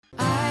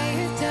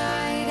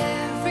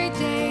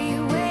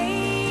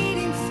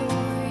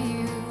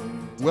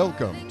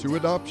Welcome to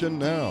Adoption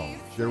Now,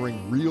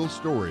 sharing real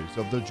stories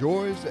of the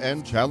joys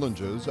and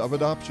challenges of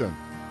adoption.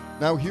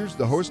 Now here's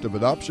the host of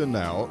Adoption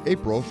Now,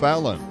 April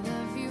Fallon.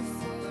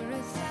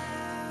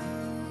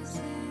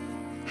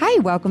 Hi,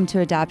 welcome to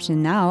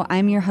Adoption Now.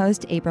 I'm your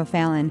host, April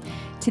Fallon.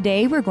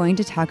 Today we're going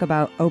to talk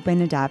about open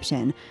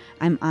adoption.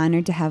 I'm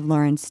honored to have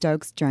Lauren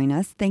Stokes join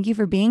us. Thank you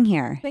for being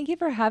here. Thank you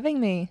for having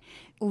me.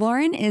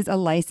 Lauren is a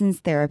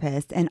licensed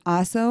therapist and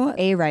also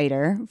a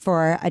writer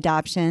for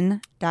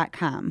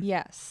adoption.com.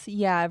 Yes.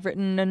 Yeah, I've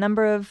written a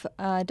number of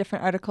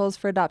different articles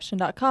for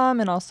adoption.com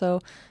and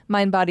also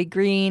Mind Body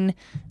Green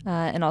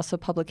and also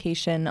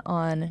publication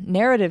on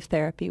narrative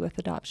therapy with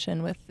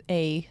adoption with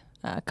a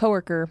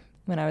coworker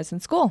when I was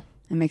in school.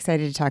 I'm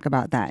excited to talk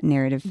about that,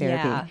 narrative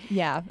therapy.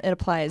 Yeah, it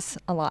applies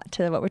a lot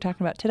to what we're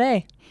talking about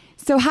today.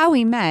 So how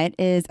we met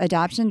is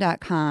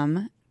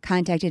adoption.com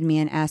contacted me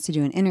and asked to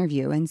do an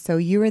interview. And so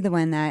you were the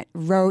one that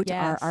wrote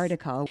our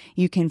article.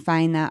 You can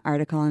find that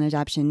article on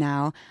Adoption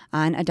Now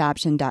on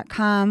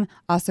adoption.com.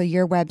 Also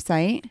your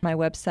website. My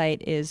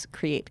website is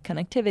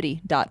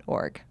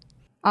createconnectivity.org.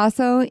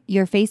 Also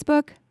your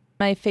Facebook.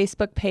 My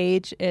Facebook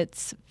page,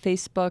 it's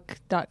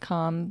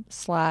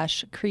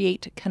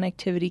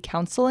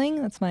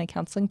facebook.com/createconnectivitycounseling. That's my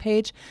counseling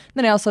page.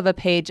 Then I also have a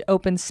page,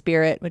 Open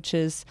Spirit, which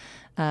is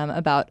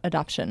about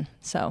adoption.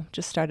 So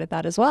just started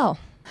that as well.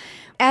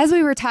 As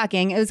we were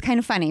talking, it was kind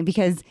of funny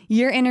because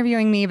you're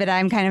interviewing me, but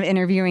I'm kind of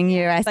interviewing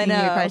you, asking you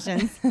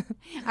questions.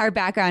 Our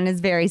background is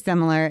very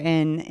similar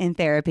in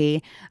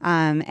therapy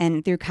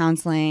and through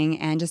counseling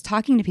and just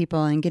talking to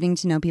people and getting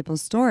to know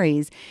people's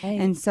stories. Right.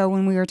 And so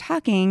when we were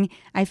talking,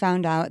 I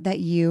found out that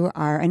you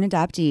are an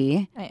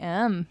adoptee. I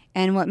am.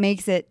 And what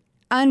makes it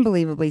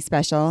unbelievably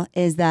special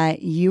is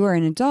that you are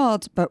an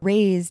adult but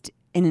raised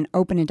in an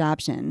open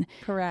adoption.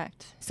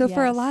 Correct. So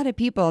for a lot of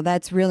people,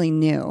 that's really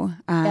new.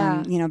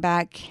 You know,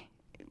 back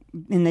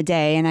in the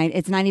day, and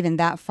it's not even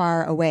that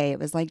far away. It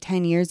was like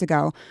 10 years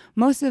ago.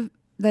 Most of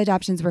the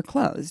adoptions were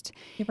closed.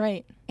 You're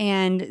right.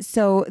 And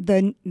so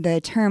the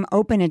term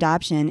open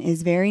adoption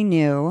is very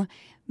new.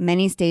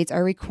 Many states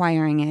are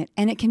requiring it,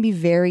 and it can be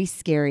very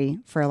scary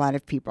for a lot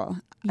of people.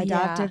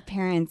 Adoptive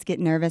parents get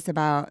nervous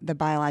about the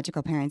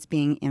biological parents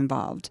being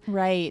involved.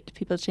 Right.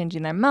 People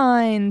changing their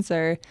minds,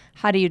 or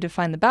how do you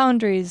define the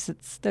boundaries?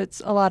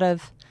 There's a lot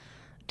of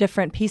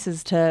different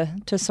pieces to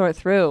sort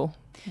through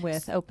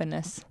with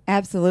openness.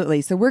 Absolutely.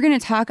 So we're going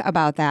to talk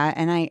about that.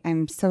 And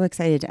I'm so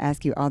excited to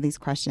ask you all these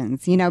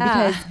questions, you know,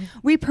 because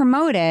we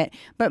promote it,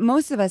 but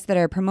most of us that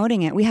are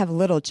promoting it, we have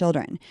little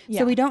children. Yeah.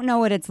 So we don't know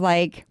what it's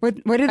like. What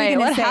are they going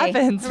to say? What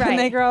happens when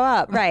they grow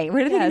up? Right.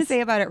 What are they going to say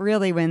about it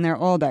really when they're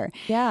older?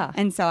 Yeah.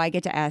 And so I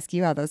get to ask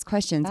you all those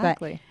questions.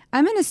 Exactly. But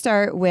I'm going to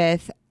start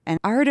with an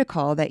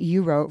article that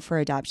you wrote for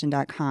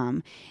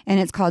adoption.com,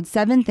 and it's called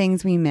 7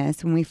 Things We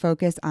Miss When We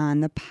Focus on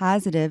the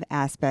Positive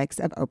Aspects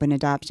of Open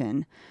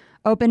Adoption.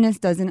 Openness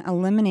doesn't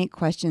eliminate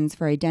questions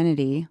for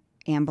identity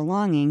and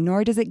belonging,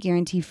 nor does it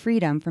guarantee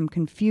freedom from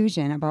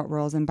confusion about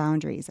roles and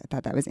boundaries. I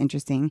thought that was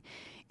interesting.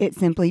 It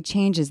simply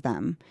changes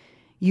them.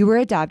 You were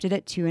adopted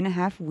at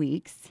 2.5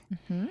 weeks,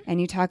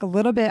 and you talk a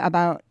little bit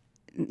about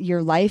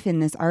your life in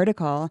this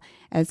article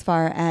as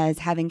far as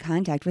having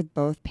contact with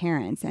both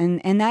parents.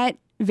 And that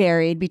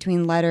varied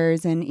between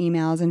letters and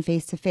emails and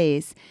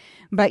face-to-face.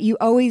 But you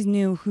always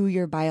knew who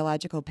your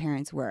biological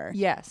parents were.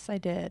 Yes, I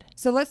did.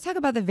 So let's talk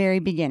about the very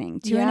beginning.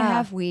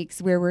 2.5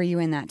 weeks. Where were you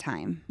in that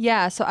time?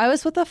 Yeah, so I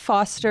was with a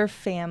foster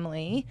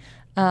family.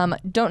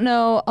 Don't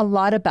know a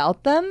lot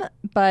about them,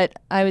 but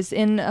I was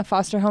in a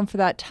foster home for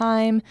that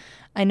time.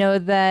 I know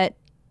that,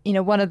 you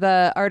know, one of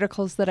the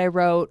articles that I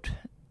wrote,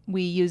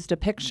 we used a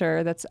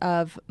picture that's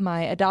of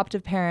my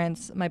adoptive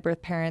parents, my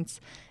birth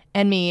parents,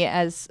 and me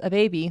as a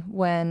baby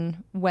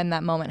when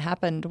that moment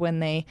happened, when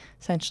they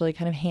essentially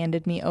kind of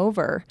handed me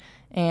over.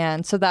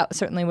 And so that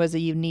certainly was a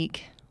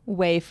unique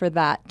way for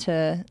that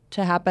to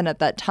happen at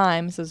that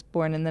time. So I was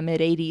born in the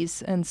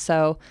mid-'80s, and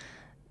so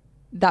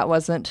that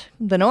wasn't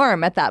the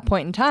norm at that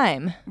point in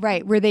time.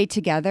 Right. Were they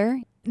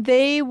together?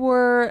 They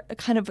were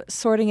kind of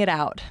sorting it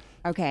out.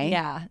 Okay.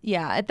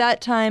 Yeah. At that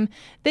time,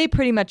 they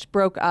pretty much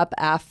broke up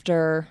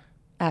after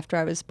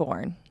I was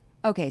born.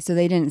 Okay, so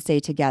they didn't stay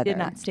together. Did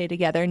not stay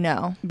together,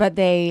 no. But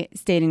they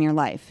stayed in your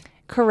life.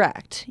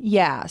 Correct.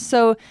 Yeah.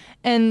 So,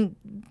 and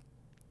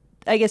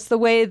I guess the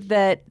way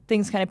that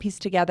things kind of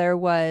pieced together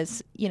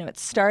was, you know, it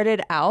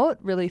started out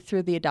really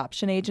through the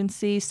adoption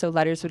agency. So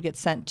letters would get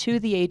sent to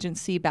the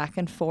agency back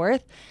and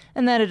forth.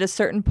 And then at a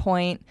certain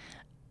point,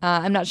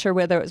 I'm not sure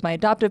whether it was my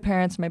adoptive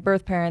parents or my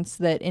birth parents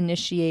that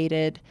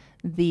initiated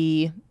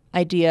the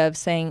idea of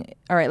saying,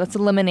 all right, let's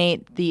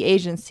eliminate the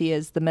agency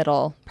as the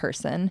middle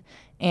person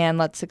and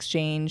let's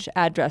exchange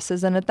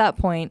addresses. And at that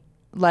point,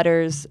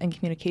 letters and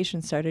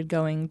communication started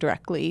going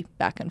directly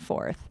back and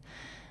forth.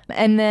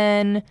 And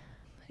then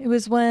it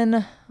was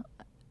when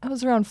I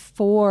was around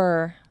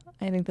 4,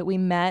 I think, that we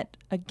met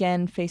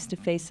again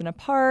face-to-face in a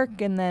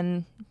park, and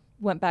then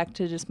went back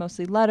to just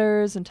mostly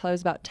letters until I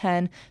was about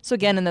 10. So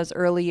again, in those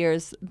early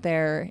years,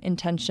 their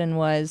intention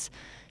was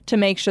to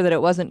make sure that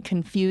it wasn't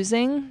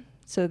confusing.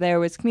 So there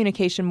was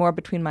communication more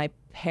between my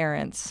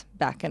parents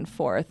back and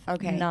forth.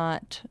 Okay.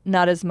 Not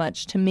as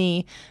much to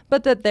me,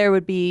 but that there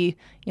would be,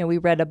 we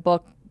read a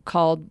book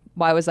called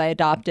Why Was I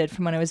Adopted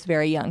from when I was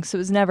very young. So it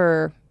was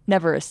never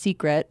a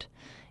secret.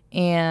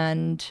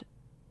 And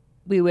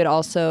we would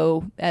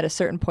also, at a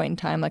certain point in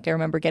time, like I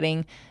remember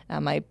getting,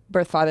 my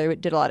birth father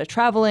did a lot of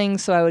traveling,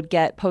 so I would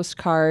get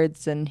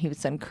postcards and he would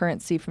send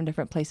currency from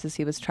different places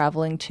he was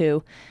traveling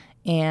to.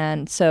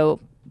 And so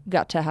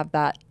got to have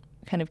that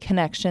kind of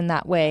connection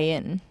that way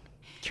and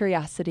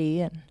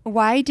curiosity. And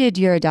Why did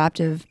your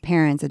adoptive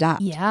parents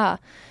adopt? yeah.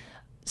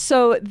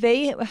 So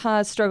they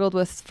struggled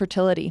with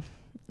fertility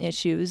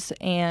issues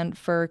and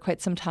for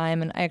quite some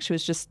time. And I actually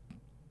was just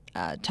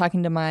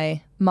talking to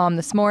my mom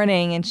this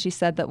morning, and she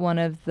said that one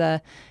of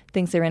the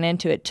things they ran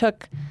into, it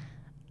took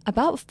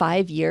about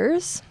 5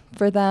 years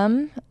for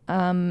them.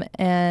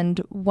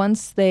 And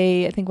once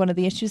I think one of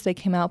the issues they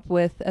came up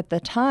with at the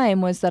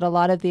time was that a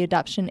lot of the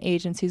adoption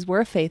agencies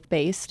were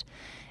faith-based,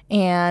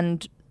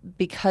 and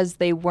because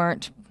they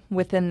weren't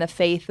within the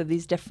faith of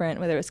these different,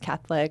 whether it was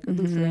Catholic or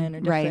Lutheran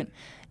or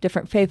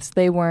different faiths,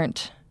 they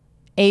weren't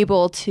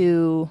able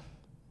to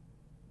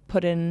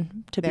put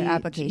in to their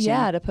application.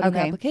 Yeah, to put in the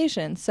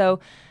application.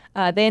 So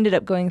they ended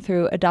up going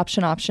through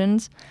adoption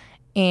options,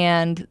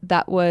 and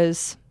that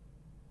was,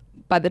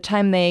 by the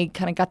time they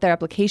kind of got their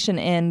application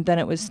in, then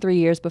it was 3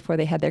 years before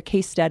they had their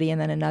case study,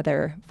 and then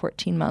another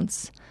 14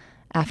 months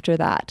after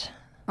that.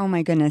 Oh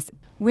my goodness.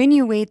 When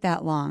you wait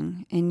that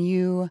long and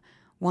you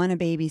want a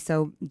baby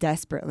so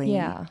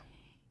desperately,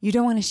 you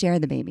don't want to share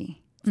the baby.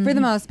 For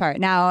the most part.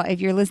 Now, if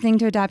you're listening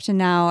to Adoption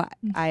Now,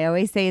 I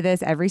always say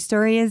this, every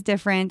story is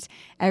different.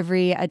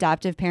 Every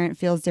adoptive parent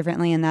feels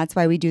differently, and that's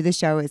why we do the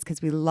show, is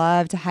because we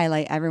love to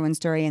highlight everyone's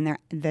story and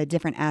the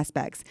different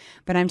aspects.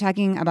 But I'm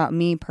talking about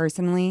me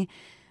personally.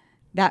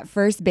 That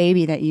first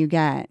baby that you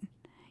get,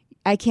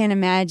 I can't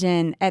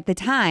imagine at the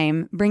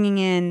time bringing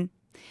in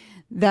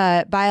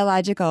the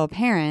biological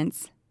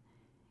parents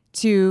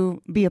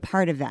to be a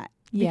part of that.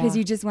 Because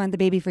you just want the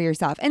baby for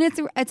yourself. And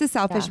it's a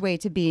selfish way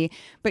to be.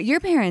 But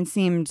your parents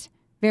seemed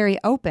very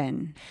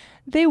open.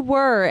 They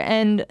were.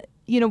 And,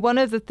 one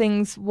of the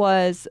things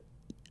was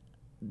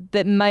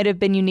that might have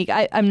been unique.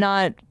 I'm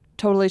not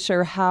totally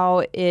sure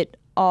how it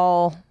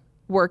all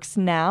works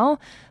now.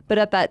 But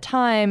at that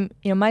time,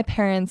 my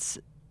parents,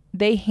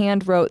 they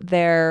hand wrote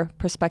their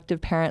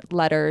prospective parent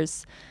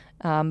letters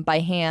by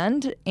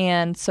hand.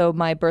 And so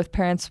my birth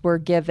parents were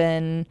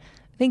given,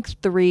 I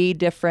think, 3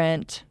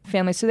 different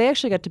families. So they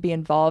actually got to be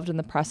involved in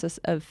the process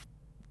of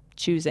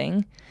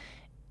choosing.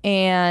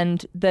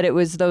 And that it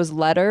was those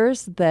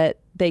letters that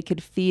they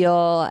could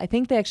feel, I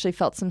think they actually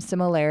felt some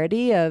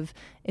similarity of,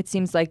 it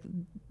seems like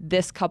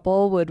this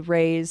couple would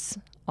raise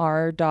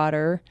our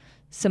daughter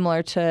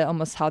similar to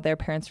almost how their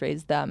parents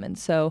raised them. And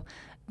so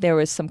there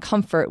was some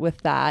comfort with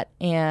that,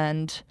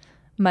 and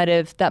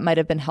that might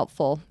have been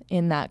helpful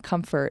in that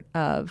comfort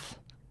of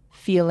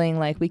feeling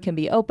like we can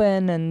be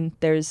open and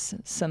there's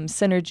some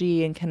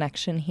synergy and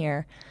connection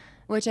here.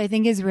 Which I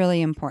think is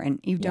really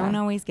important. You don't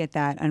always get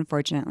that,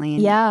 unfortunately.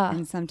 And,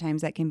 and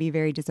sometimes that can be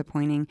very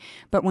disappointing.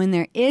 But when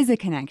there is a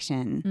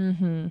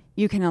connection,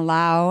 you can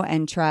allow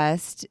and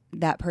trust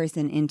that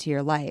person into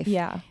your life.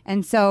 Yeah.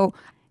 And so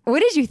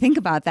what did you think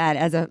about that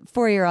as a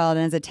 4-year-old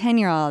and as a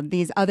 10-year-old,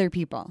 these other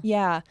people?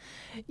 Yeah.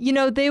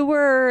 They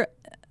were,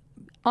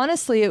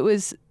 honestly, it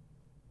was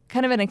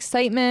kind of an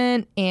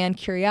excitement and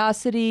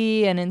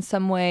curiosity. And in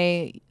some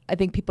way, I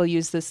think people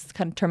use this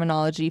kind of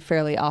terminology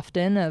fairly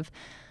often of,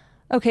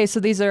 okay, so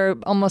these are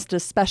almost a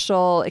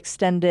special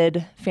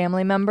extended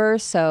family member.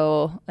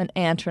 So an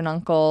aunt or an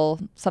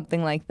uncle,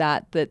 something like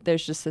that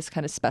there's just this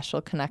kind of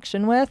special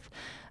connection with.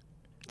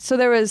 So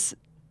there was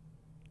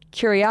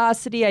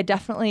curiosity. I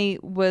definitely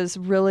was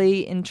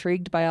really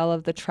intrigued by all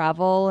of the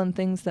travel and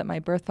things that my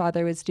birth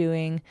father was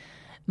doing.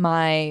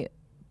 My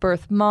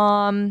birth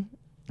mom,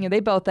 they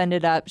both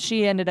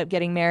she ended up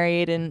getting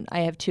married, and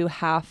I have 2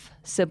 half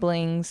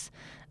siblings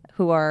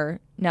who are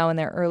now in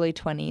their early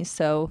 20s,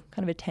 so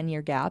kind of a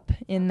 10-year gap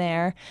in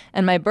there.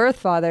 And my birth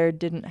father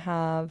didn't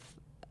have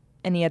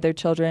any other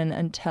children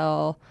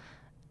until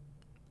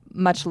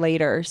much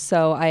later.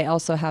 So I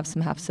also have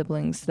some half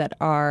siblings that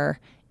are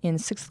in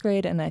 6th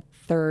grade and a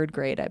 3rd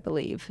grade, I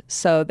believe.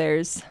 So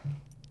there's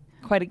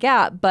quite a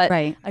gap, but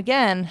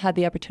again, had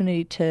the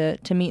opportunity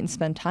to meet and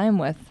spend time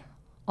with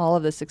all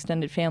of this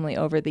extended family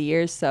over the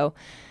years. So,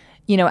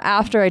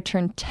 after I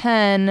turned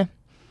 10,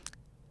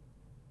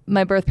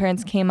 my birth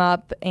parents came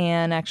up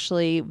and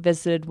actually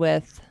visited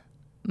with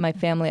my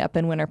family up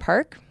in Winter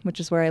Park, which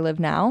is where I live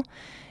now.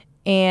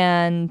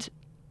 And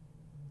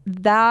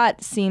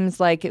that seems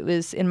like it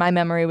was, in my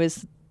memory,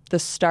 was the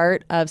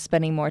start of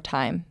spending more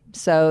time.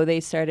 So they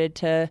started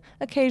to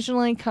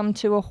occasionally come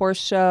to a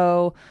horse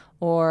show,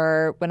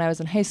 or when I was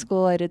in high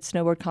school, I did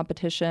snowboard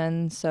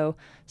competition. So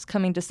I was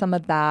coming to some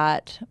of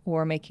that,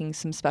 or making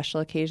some special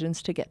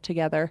occasions to get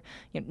together.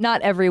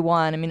 Not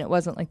everyone. I mean, it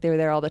wasn't like they were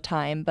there all the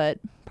time, but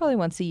probably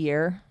once a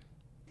year.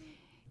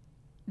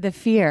 The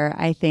fear,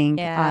 I think,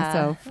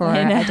 also for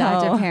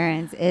adoptive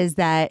parents is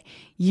that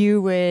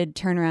you would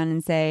turn around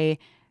and say,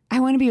 I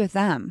want to be with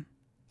them.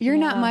 You're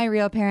not Yeah. my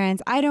real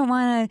parents. I don't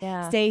want to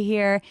Yeah. stay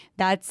here.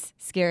 That's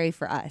scary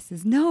for us.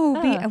 Is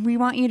no, Yeah. we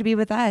want you to be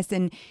with us.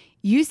 And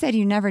you said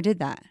you never did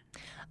that.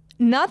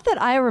 Not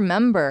that I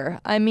remember.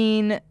 I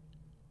mean,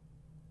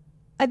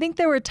 I think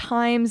there were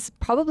times,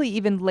 probably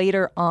even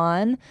later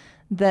on,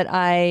 that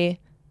I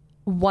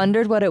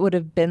wondered what it would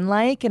have been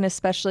like. And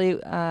especially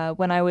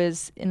when I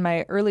was in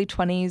my early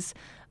 20s,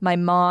 my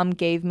mom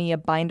gave me a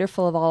binder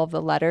full of all of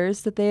the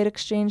letters that they had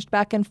exchanged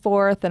back and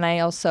forth. And I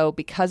also,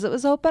 because it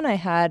was open, I've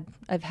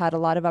had a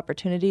lot of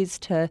opportunities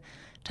to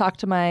talk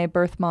to my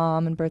birth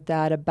mom and birth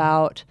dad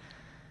about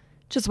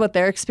just what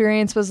their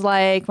experience was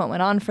like, what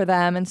went on for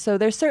them. And so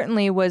there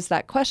certainly was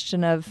that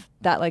question of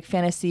that like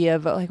fantasy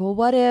of like, well,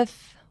 what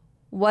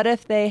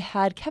if they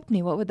had kept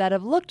me? What would that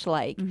have looked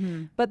like?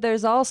 Mm-hmm. But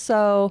there's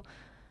also,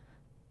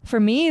 for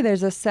me,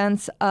 there's a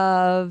sense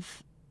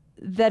of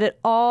that it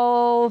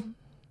all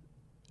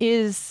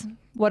is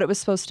what it was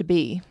supposed to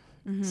be.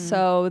 Mm-hmm.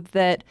 So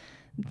that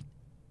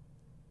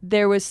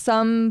there was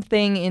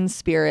something in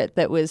spirit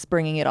that was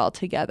bringing it all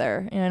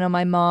together. And I know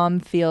my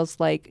mom feels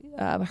like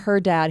her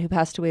dad, who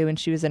passed away when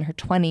she was in her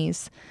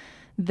 20s,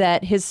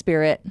 that his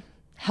spirit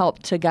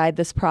helped to guide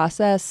this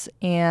process,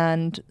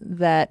 and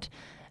that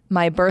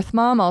my birth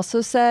mom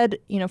also said,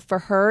 for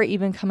her,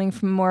 even coming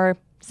from a more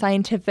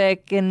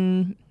scientific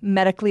and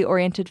medically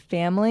oriented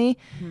family,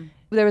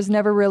 there was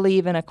never really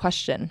even a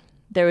question.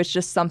 There was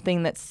just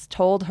something that's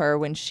told her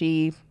when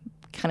she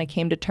kind of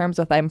came to terms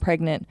with I'm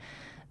pregnant,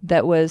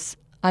 that was,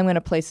 I'm going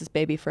to place this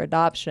baby for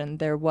adoption.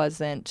 There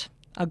wasn't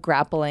a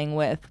grappling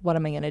with what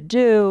am I going to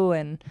do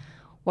and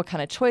what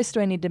kind of choice do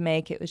I need to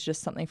make. It was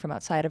just something from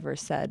outside of her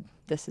said,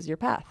 this is your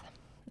path.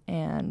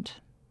 And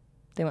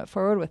they went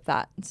forward with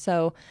that.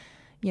 So,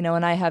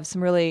 and I have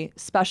some really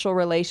special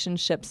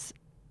relationships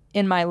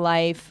in my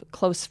life,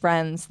 close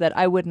friends that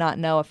I would not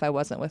know if I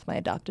wasn't with my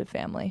adoptive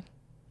family.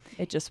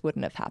 It just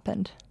wouldn't have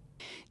happened.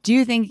 Do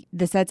you think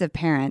the sets of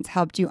parents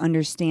helped you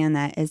understand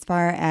that as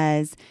far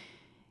as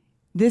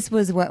this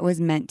was what was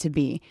meant to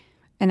be?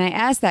 And I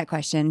ask that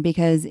question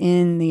because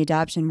in the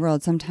adoption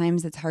world,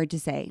 sometimes it's hard to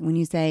say. When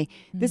you say,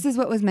 this is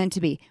what was meant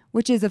to be,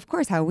 which is, of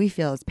course, how we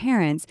feel as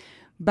parents,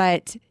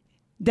 but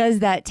does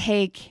that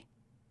take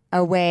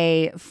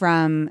away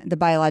from the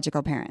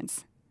biological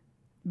parents?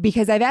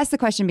 Because I've asked the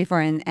question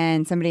before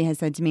and somebody has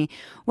said to me,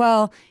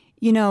 well,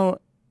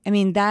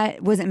 that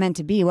wasn't meant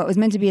to be. What was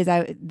meant to be is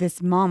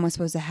this mom was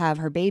supposed to have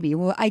her baby.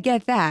 Well, I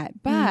get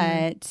that,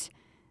 but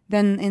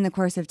then in the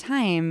course of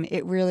time,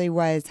 it really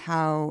was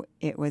how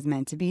it was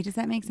meant to be. Does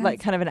that make sense? Like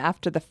kind of an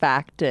after the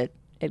fact, it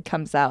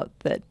comes out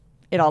that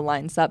it all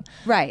lines up.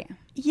 Right.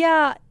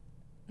 Yeah,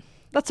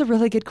 that's a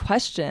really good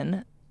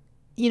question.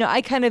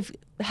 I kind of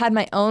had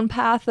my own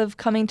path of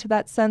coming to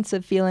that sense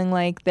of feeling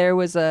like there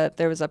was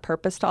a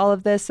purpose to all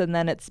of this, and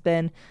then it's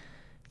been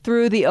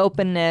through the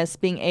openness,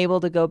 being able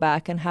to go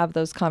back and have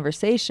those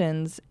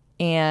conversations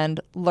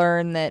and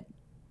learn that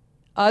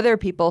other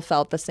people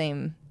felt the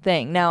same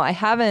thing. Now, I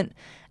haven't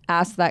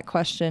asked that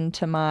question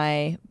to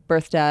my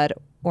birth dad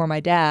or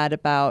my dad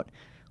about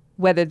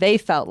whether they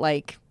felt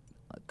like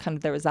kind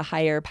of there was a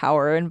higher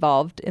power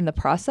involved in the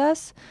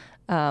process.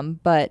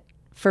 But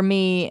for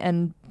me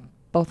and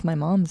both my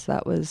moms,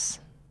 that was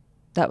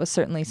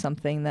certainly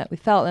something that we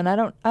felt. And I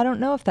don't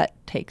know if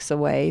that takes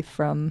away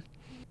from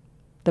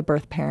the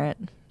birth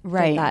parent.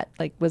 Right.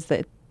 That was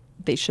that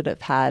they should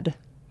have had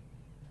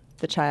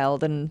the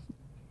child. And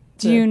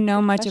do you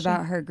know much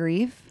about her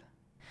grief?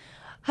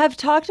 I've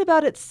talked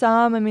about it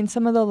some. I mean,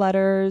 some of the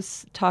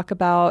letters talk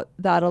about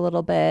that a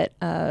little bit,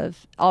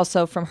 of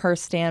also from her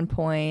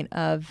standpoint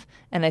of,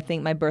 and I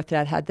think my birth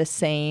dad had the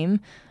same,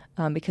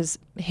 because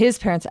his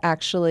parents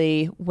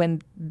actually,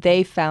 when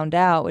they found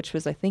out, which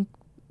was I think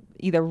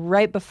either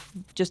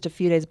just a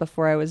few days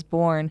before I was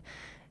born,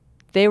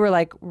 they were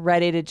like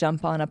ready to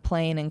jump on a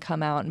plane and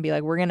come out and be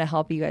like, we're going to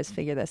help you guys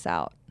figure this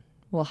out.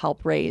 We'll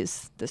help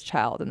raise this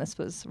child. And this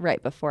was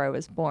right before I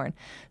was born.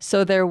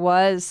 So there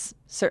was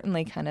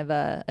certainly kind of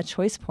a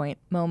choice point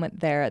moment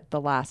there at the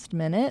last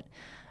minute.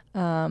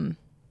 But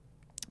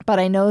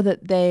I know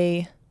that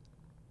they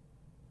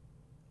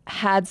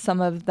had some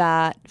of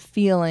that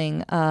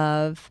feeling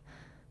of,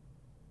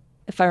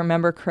 if I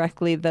remember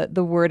correctly,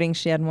 the wording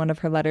she had in one of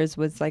her letters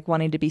was like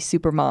wanting to be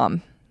super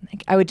mom.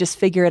 Like I would just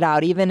figure it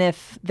out, even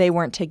if they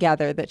weren't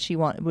together, that she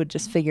would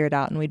just figure it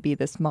out and we'd be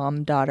this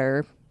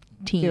mom-daughter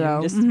team.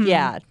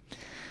 Yeah.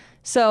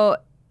 So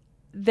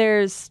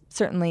there's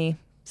certainly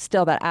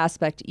still that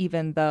aspect,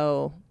 even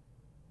though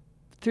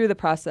through the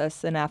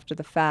process and after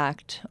the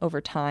fact, over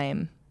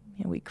time,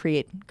 we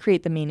create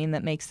the meaning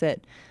that makes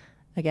it,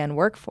 again,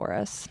 work for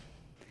us.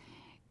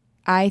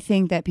 I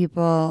think that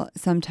people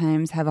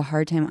sometimes have a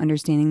hard time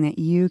understanding that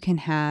you can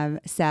have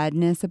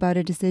sadness about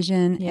a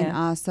decision and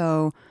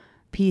also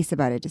peace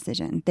about a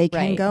decision. They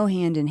can go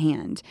hand in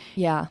hand.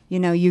 Yeah.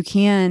 You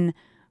can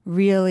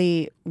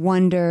really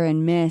wonder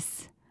and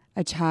miss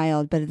a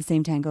child, but at the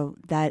same time go,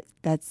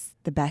 that's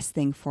the best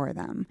thing for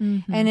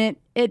them. And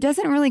it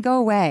doesn't really go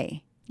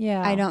away.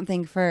 Yeah. I don't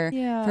think for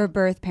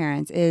birth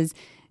parents is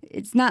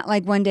it's not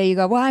like one day you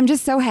go, well, I'm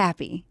just so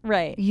happy.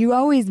 Right. You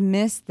always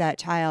miss that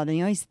child and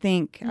you always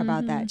think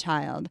about that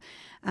child.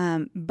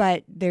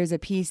 But there's a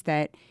piece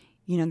that,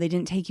 they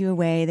didn't take you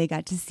away. They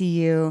got to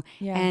see you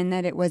and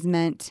that it was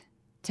meant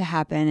to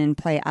happen and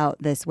play out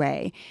this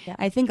way. Yeah.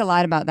 I think a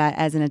lot about that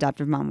as an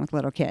adoptive mom with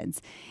little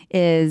kids.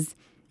 Is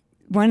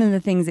one of the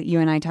things that you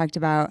and I talked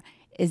about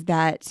is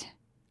that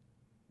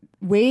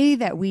way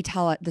that we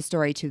tell the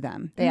story to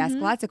them. They ask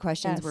lots of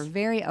questions. Yes. We're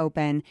very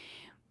open.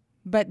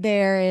 But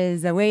there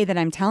is a way that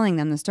I'm telling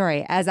them the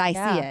story as I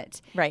see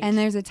it. Right. And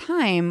there's a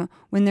time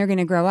when they're going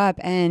to grow up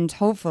and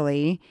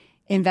hopefully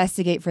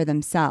investigate for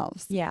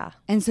themselves. Yeah.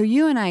 And so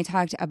you and I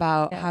talked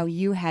about how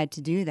you had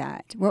to do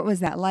that. What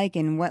was that like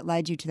and what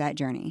led you to that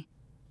journey?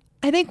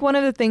 I think one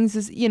of the things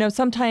is,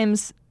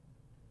 sometimes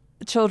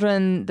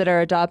children that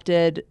are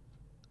adopted,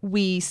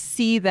 we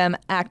see them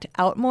act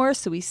out more,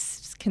 so we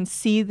can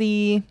see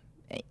the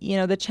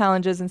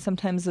challenges, and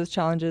sometimes those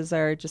challenges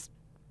are just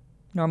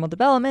normal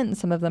development, and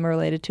some of them are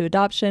related to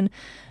adoption.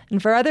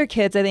 And for other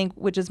kids, I think,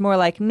 which is more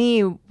like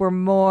me,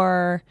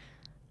 we're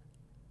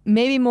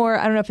maybe more,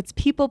 I don't know if it's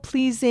people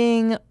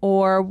pleasing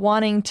or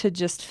wanting to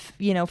just,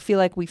 feel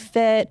like we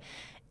fit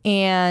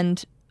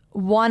and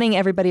wanting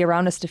everybody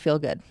around us to feel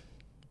good,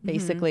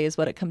 basically, is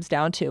what it comes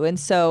down to. And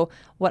so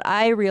what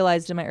I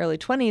realized in my early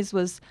 20s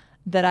was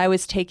that I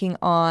was taking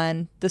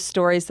on the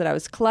stories that I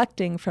was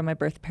collecting from my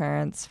birth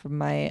parents, from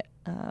my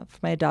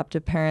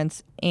adoptive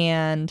parents,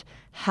 and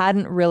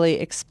hadn't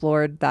really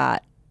explored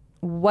that.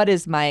 What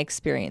is my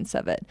experience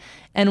of it?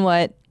 And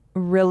what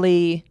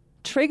really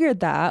triggered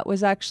that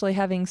was actually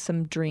having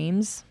some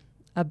dreams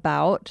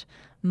about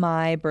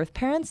my birth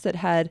parents that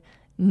had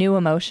new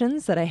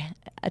emotions that I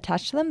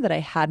attached to them that I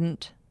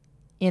hadn't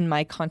in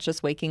my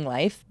conscious waking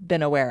life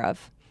been aware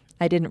of.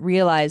 I didn't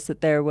realize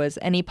that there was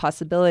any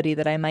possibility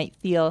that I might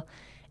feel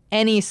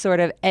any sort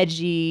of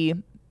edgy,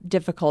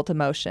 difficult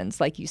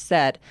emotions. Like you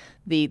said,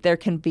 there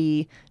can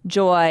be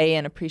joy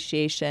and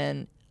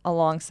appreciation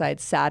alongside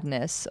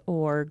sadness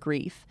or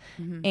grief.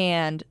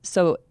 And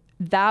so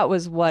that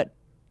was what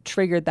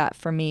triggered that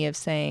for me, of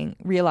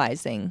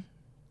realizing,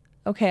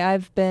 okay,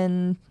 I've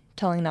been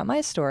telling not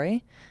my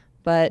story,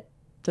 but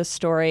the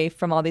story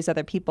from all these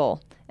other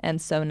people.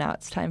 And so now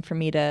it's time for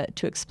me to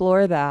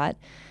explore that.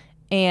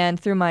 And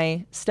through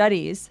my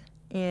studies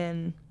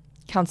in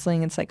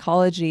counseling and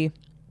psychology,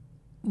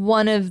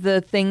 one of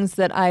the things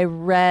that I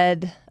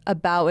read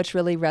about which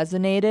really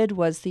resonated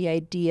was the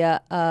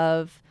idea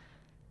of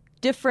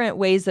different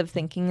ways of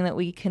thinking that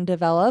we can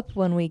develop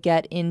when we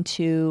get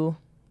into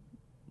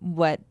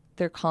what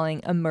they're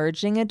calling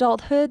emerging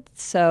adulthood.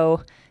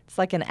 So it's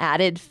like an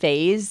added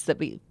phase that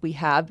we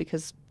have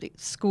because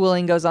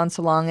schooling goes on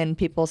so long and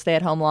people stay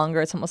at home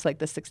longer. It's almost like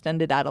this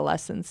extended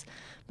adolescence.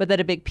 But that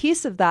a big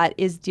piece of that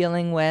is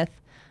dealing with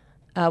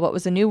what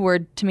was a new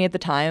word to me at the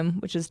time,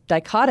 which is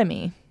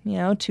dichotomy.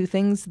 Two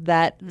things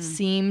that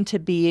seem to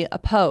be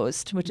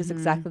opposed, which is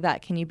exactly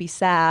that. Can you be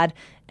sad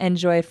and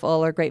joyful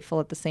or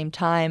grateful at the same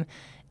time?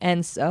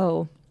 And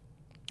so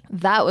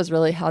that was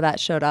really how that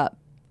showed up.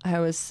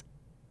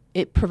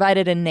 It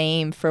provided a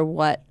name for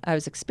what I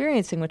was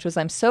experiencing, which was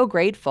I'm so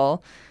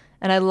grateful.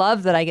 And I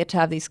love that I get to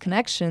have these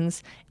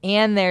connections.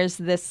 And there's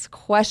this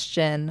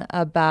question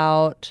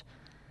about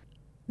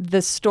the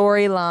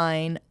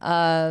storyline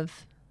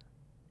of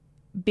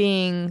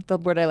being, the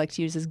word I like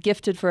to use is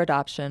gifted for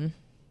adoption,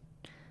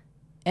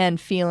 and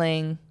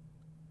feeling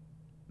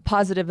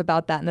positive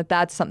about that, and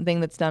that's something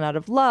that's done out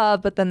of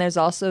love. But then there's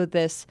also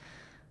this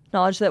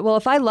knowledge that, well,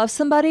 if I love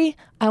somebody,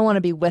 I want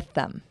to be with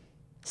them.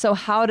 So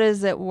how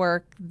does it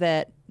work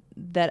that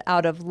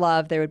out of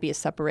love there would be a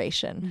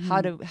separation?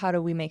 How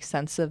do we make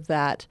sense of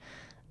that?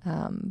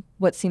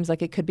 What seems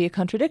like it could be a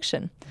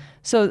contradiction.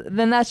 So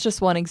then that's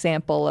just one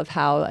example of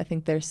how I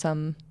think there's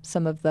some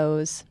of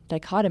those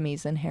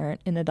dichotomies inherent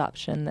in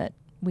adoption that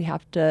we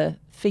have to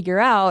figure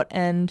out.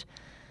 And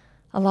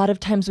a lot of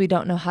times we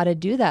don't know how to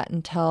do that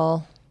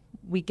until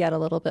we get a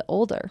little bit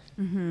older.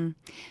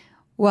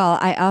 Well,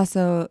 I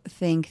also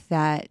think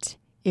that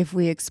if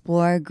we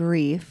explore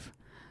grief,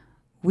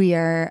 we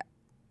are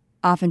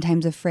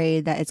oftentimes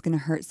afraid that it's going to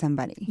hurt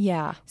somebody.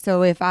 Yeah.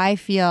 So if I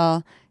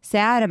feel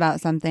sad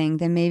about something,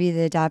 then maybe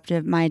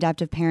my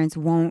adoptive parents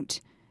won't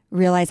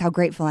realize how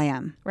grateful I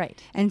am.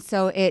 Right. And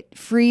so it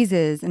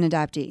freezes an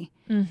adoptee.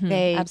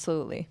 They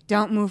absolutely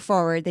don't move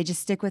forward. They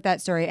just stick with that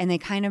story and they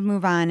kind of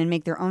move on and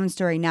make their own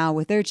story now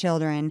with their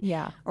children.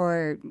 Yeah.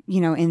 Or,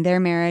 in their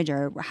marriage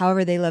or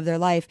however they live their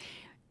life.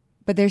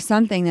 But there's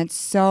something that's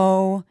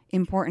so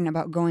important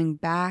about going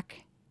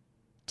back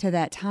to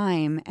that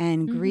time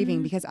and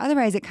grieving, because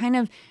otherwise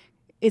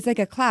it's like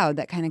a cloud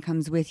that kind of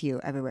comes with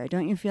you everywhere.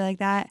 Don't you feel like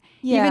that?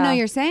 Yeah. Even though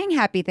you're saying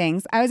happy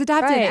things. I was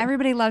adopted. Right.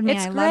 Everybody loved me.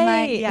 It's love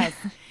my, great. yes.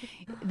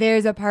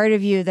 There's a part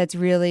of you that's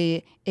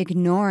really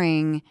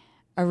ignoring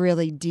a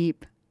really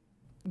deep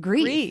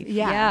grief.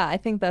 Yeah. I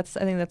think that's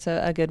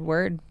a good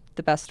word,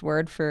 the best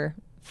word for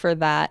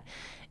that.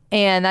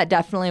 And that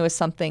definitely was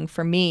something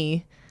for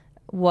me,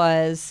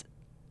 was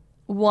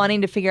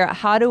wanting to figure out,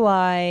 how do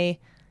I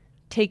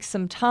take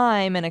some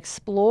time and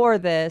explore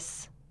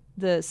this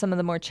some of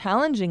the more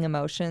challenging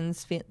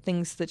emotions,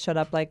 things that showed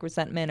up like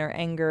resentment or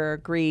anger or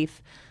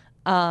grief,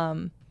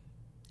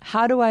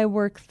 how do I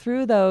work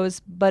through those?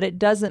 But it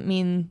doesn't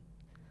mean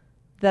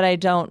that I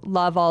don't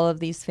love all of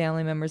these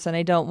family members and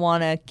I don't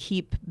want to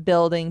keep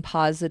building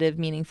positive,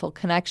 meaningful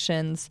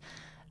connections.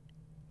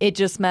 It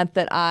just meant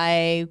that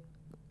I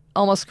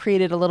almost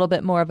created a little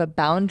bit more of a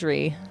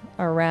boundary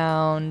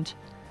around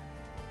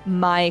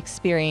my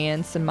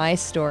experience, and my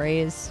story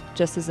is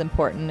just as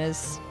important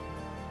as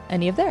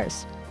any of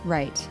theirs.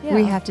 Right. Yeah,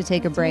 We have to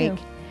take a break.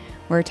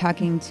 We're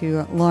talking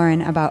to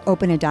Lauren about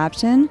open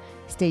adoption.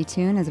 Stay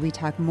tuned as we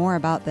talk more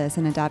about this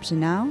in Adoption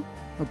Now.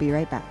 We'll be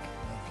right back.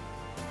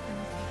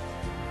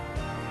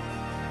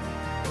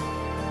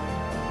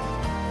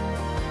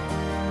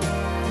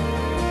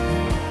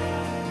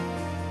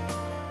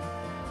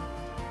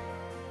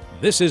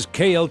 This is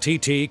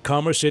KLTT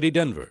Commerce City,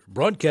 Denver,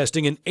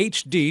 broadcasting in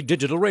HD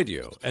digital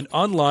radio and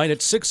online at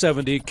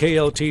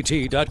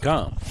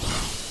 670kltt.com.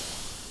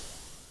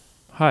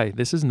 Hi,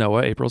 this is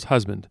Noah, April's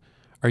husband.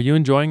 Are you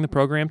enjoying the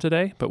program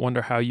today, but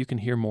wonder how you can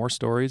hear more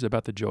stories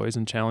about the joys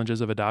and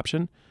challenges of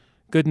adoption?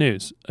 Good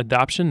news.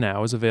 Adoption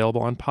Now is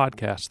available on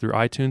podcasts through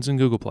iTunes and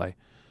Google Play.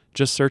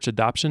 Just search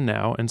Adoption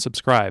Now and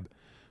subscribe.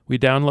 We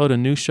download a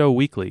new show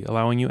weekly,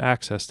 allowing you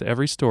access to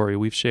every story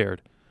we've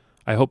shared.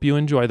 I hope you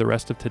enjoy the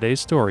rest of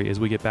today's story as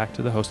we get back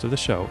to the host of the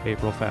show,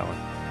 April Fallon.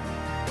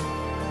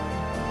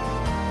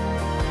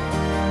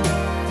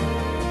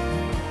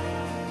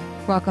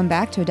 Welcome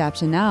back to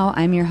Adoption Now.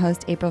 I'm your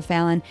host, April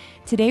Fallon.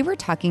 Today we're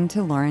talking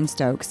to Lauren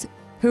Stokes,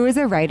 who is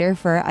a writer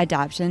for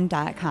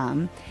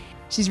Adoption.com.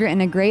 She's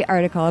written a great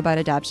article about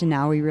Adoption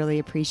Now. We really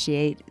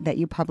appreciate that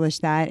you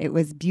published that. It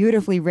was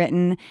beautifully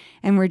written,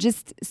 and we're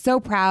just so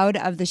proud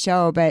of the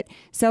show, but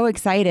so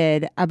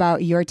excited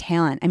about your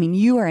talent. I mean,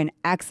 you are an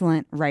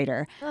excellent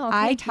writer.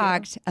 I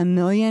talked a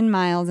million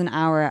miles an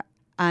hour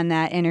on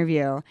that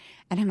interview,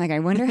 and I'm like, I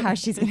wonder how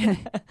she's going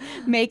to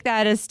make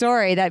that a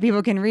story that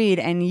people can read,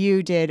 and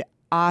you did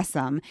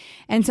awesome.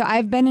 And so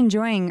I've been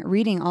enjoying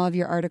reading all of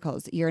your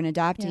articles. You're an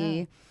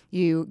adoptee.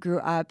 You grew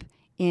up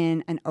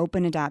in an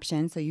open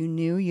adoption, so you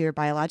knew your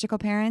biological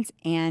parents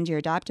and your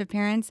adoptive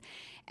parents,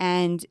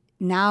 and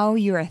now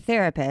you're a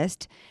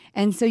therapist.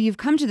 And so you've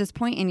come to this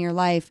point in your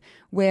life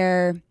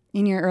where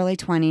in your early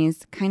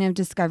 20s, kind of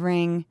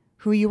discovering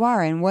who you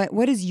are and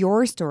what is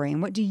your story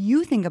and what do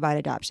you think about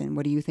adoption?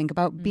 What do you think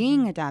about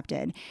being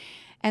adopted?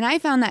 And I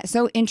found that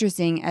so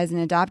interesting as an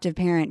adoptive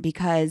parent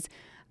because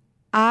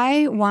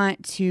I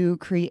want to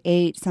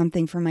create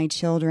something for my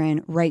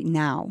children right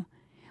now,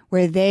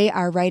 where they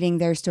are writing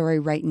their story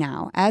right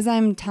now as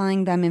I'm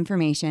telling them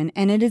information.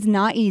 And it is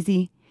not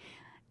easy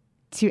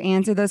to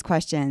answer those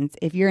questions.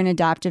 If you're an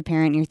adoptive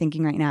parent, you're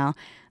thinking right now,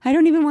 I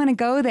don't even want to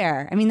go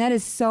there. I mean, that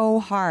is so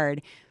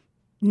hard.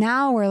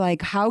 Now we're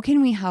like, how can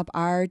we help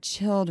our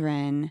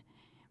children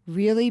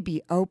really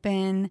be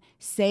open,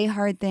 say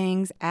hard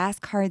things,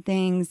 ask hard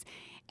things,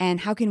 and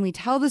how can we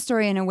tell the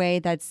story in a way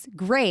that's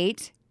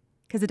great?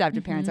 Because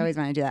adoptive parents always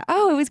want to do that.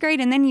 Oh, it was great,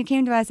 and then you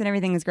came to us and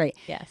everything was great.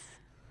 Yes.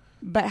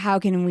 But how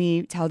can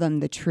we tell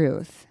them the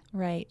truth?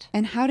 Right.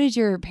 And how did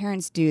your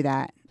parents do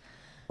that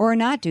or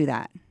not do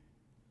that?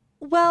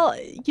 Well,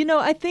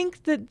 I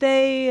think that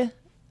they,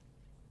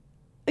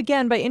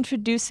 again, by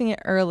introducing it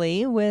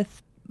early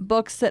with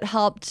books that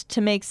helped to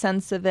make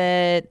sense of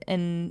it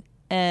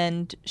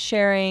and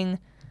sharing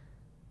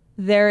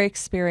their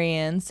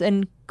experience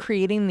and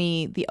creating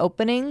the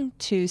opening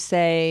to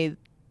say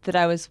that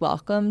I was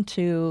welcome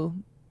to,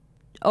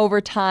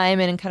 over time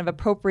and in kind of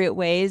appropriate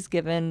ways,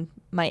 given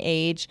my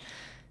age,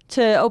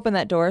 to open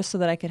that door so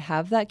that I could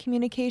have that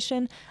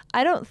communication.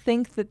 I don't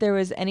think that there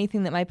was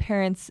anything that my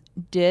parents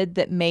did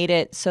that made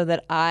it so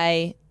that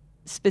I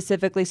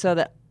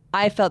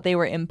felt they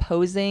were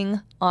imposing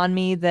on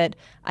me that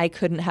I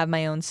couldn't have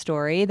my own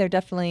story. There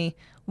definitely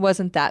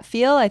wasn't that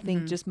feel. I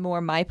think just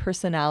more my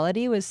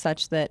personality was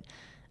such that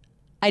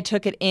I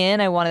took it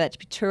in. I wanted that to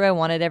be true. I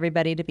wanted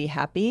everybody to be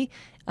happy.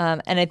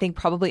 And I think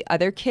probably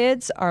other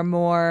kids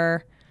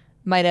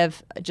might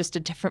have just a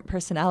different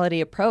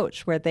personality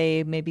approach where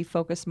they maybe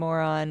focus more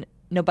on,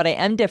 no, but I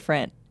am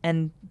different.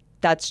 And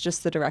that's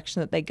just the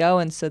direction that they go.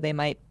 And so they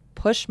might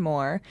push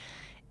more.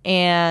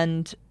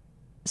 And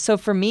so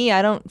for me,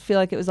 I don't feel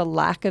like it was a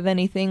lack of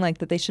anything, like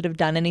that they should have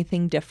done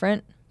anything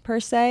different per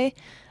se.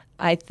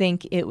 I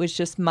think it was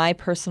just my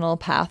personal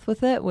path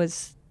with it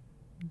was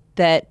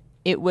that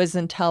it was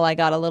until I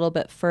got a little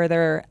bit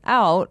further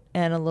out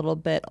and a little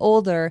bit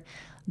older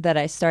that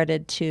I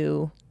started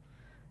to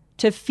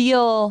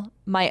feel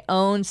my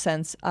own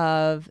sense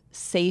of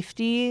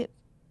safety,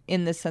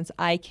 in the sense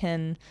I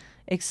can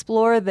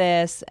explore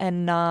this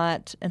and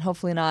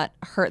hopefully not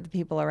hurt the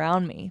people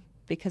around me.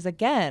 Because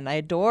again, I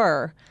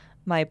adore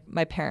my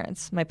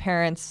parents. My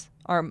parents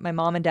are, my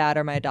mom and dad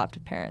are my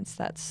adoptive parents.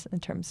 That's in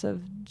terms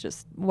of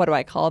just, what do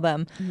I call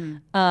them?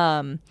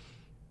 Not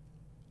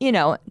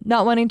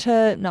wanting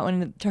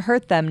to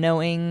hurt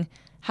them,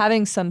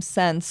 having some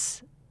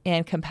sense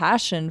and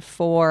compassion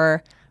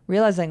for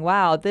realizing,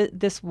 wow,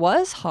 this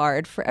was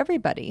hard for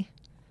everybody.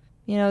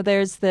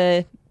 There's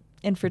the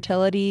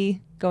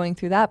infertility, going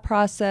through that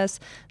process.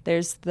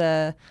 There's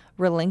the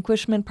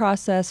relinquishment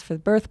process for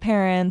birth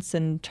parents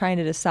and trying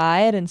to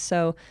decide. And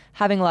so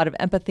having a lot of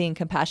empathy and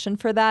compassion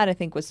for that, I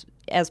think, was,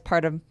 as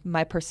part of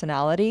my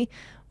personality,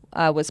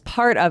 was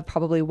part of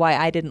probably why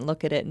I didn't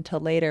look at it until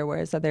later,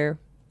 whereas other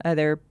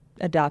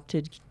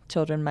adopted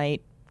children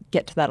might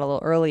get to that a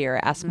little earlier,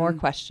 ask more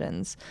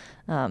questions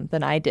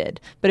than I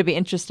did. But it'd be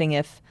interesting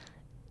if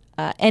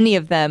any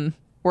of them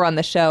were on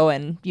the show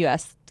and you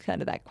asked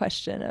kind of that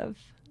question of,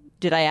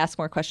 did I ask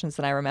more questions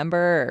than I remember,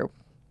 or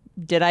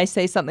did I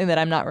say something that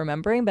I'm not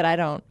remembering? But I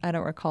don't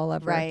recall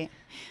ever. Right.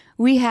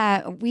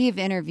 We've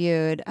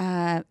interviewed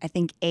I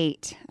think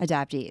 8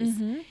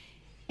 adoptees,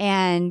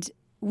 and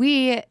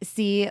we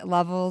see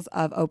levels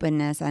of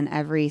openness on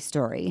every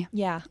story.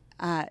 Yeah.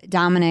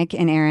 Dominic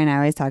and Aaron, I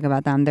always talk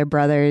about them. They're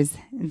brothers.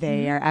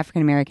 They are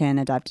African American,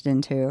 adopted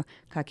into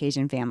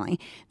Caucasian family.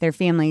 Their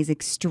family is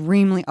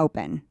extremely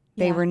open.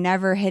 They were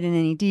never hidden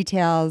any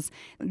details.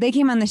 They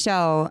came on the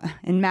show,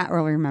 and Matt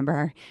will remember,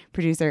 our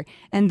producer,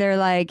 and they're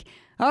like,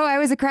 "Oh, I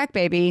was a crack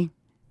baby,"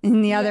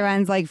 and the other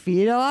one's like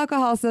fetal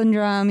alcohol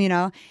syndrome,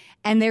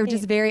 And they were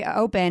just very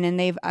open, and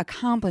they've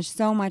accomplished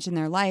so much in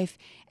their life,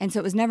 and so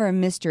it was never a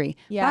mystery.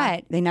 Yeah.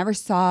 But they never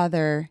saw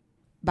their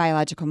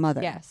biological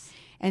mother. Yes.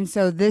 And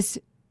so this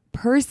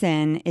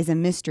person is a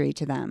mystery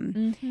to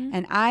them.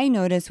 And I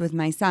notice with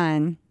my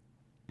son,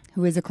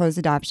 who is a closed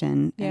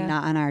adoption and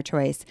not on our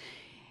choice,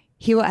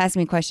 he will ask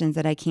me questions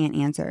that I can't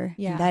answer.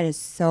 Yeah. And that is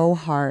so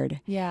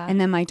hard. Yeah.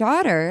 And then my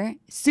daughter,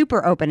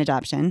 super open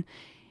adoption.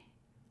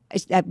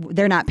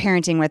 They're not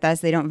parenting with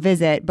us. They don't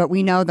visit, but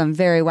we know them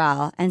very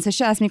well. And so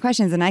she'll ask me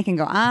questions, and I can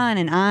go on,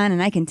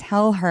 and I can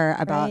tell her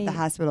about the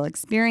hospital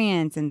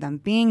experience and them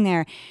being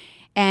there.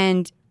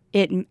 And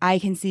I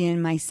can see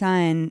in my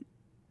son,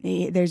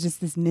 there's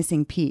just this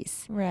missing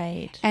piece.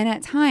 Right. And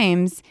at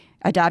times,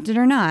 adopted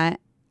or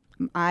not,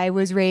 I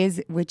was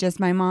raised with just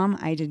my mom.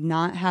 I did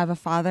not have a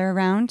father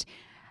around.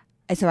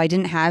 So I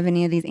didn't have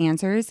any of these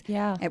answers.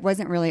 Yeah. It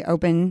wasn't really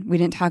open. We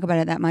didn't talk about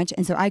it that much.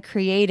 And so I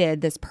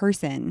created this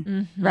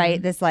person,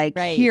 right? This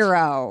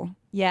hero.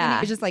 Yeah. And he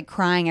was just like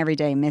crying every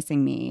day,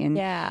 missing me. And,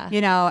 Yeah.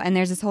 and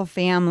there's this whole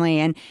family.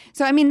 And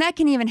so, I mean, that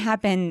can even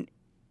happen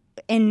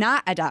in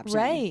not adoption.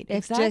 Right,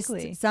 If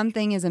exactly. just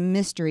something is a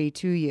mystery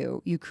to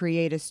you, you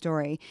create a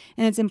story.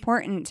 And it's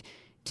important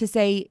to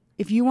say,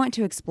 if you want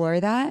to explore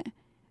that,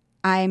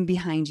 I'm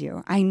behind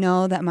you. I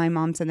know that my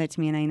mom said that to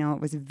me, and I know it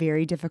was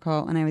very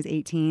difficult when I was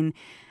 18.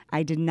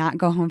 I did not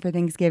go home for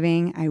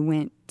Thanksgiving. I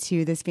went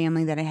to this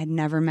family that I had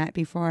never met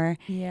before.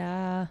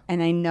 Yeah.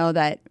 And I know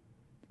that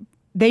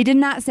they did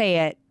not say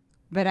it,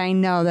 but I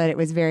know that it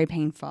was very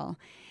painful.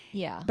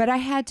 Yeah. But I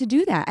had to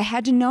do that. I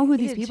had to know who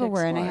these needed to people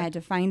were, and I explore. had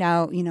to find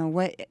out,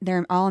 what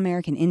they're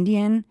all-American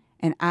Indian,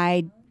 and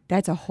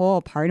that's a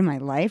whole part of my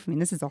life. I mean,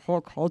 this is a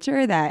whole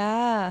culture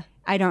that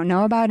I don't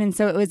know about, and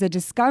so it was a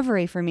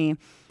discovery for me.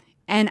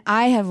 And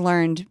I have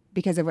learned,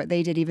 because of what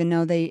they did, even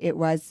though it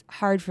was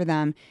hard for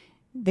them,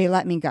 they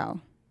let me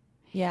go.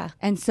 Yeah.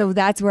 And so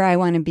that's where I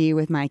want to be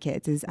with my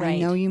kids, is I Right.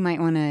 know you might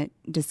want to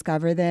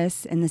discover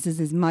this, and this is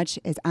as much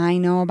as I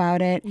know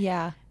about it.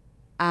 Yeah.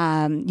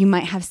 You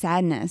might have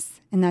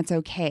sadness, and that's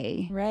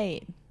okay.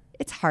 Right.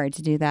 It's hard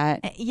to do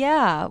that.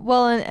 Yeah.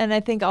 Well, and I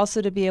think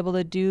also to be able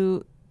to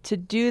do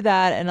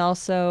that, and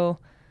also,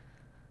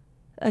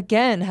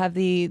 again, have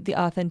the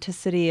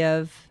authenticity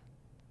of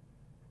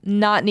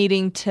not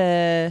needing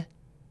to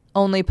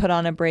only put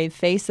on a brave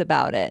face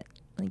about it.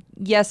 Like,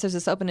 yes, there's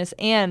this openness,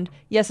 and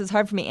yes, it's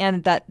hard for me,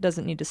 and that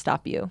doesn't need to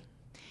stop you.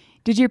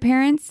 Did your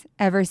parents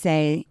ever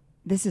say,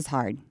 this is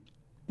hard?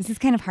 This is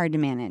kind of hard to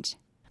manage?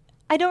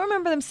 I don't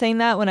remember them saying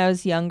that when I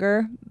was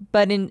younger,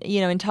 but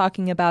in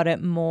talking about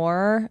it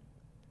more,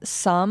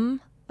 some,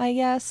 I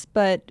guess.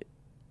 But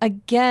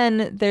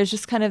again, there's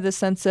just kind of the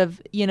sense of,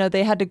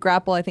 they had to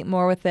grapple, I think,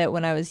 more with it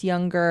when I was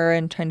younger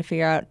and trying to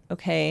figure out,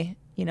 okay,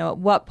 at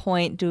what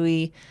point do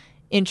we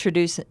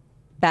introduce it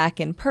back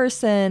in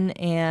person,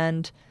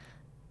 and,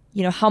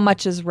 how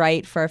much is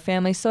right for our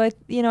family. So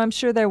I'm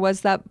sure there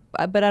was that,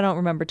 but I don't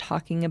remember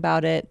talking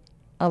about it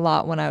a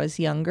lot when I was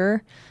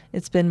younger.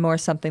 It's been more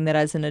something that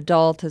as an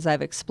adult, as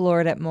I've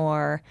explored it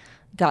more,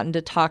 gotten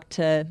to talk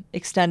to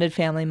extended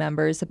family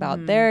members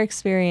about their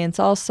experience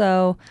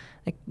also,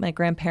 like my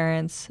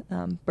grandparents,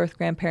 birth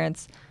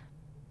grandparents,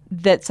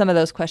 that some of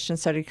those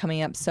questions started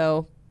coming up.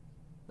 So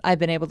I've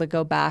been able to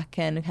go back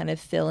and kind of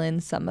fill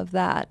in some of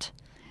that.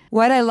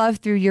 What I love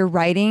through your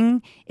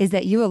writing is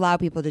that you allow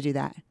people to do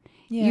that.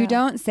 Yeah. You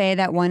don't say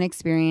that one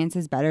experience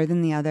is better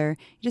than the other.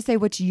 You just say,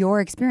 what's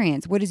your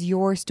experience? What is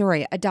your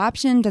story?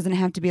 Adoption doesn't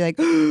have to be like,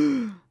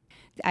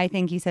 I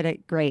think you said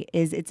it great,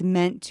 is it's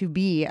meant to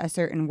be a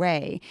certain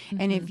way.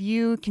 And if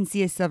you can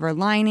see a silver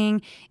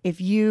lining, if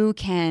you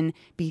can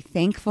be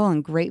thankful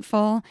and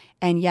grateful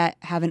and yet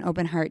have an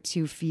open heart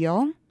to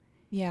feel,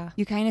 Yeah.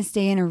 you kind of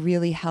stay in a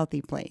really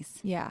healthy place.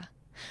 Yeah.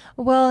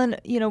 Well,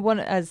 and one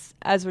as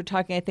we're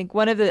talking, I think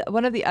one of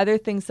the other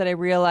things that I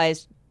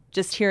realized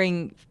just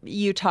hearing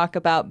you talk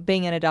about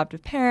being an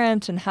adoptive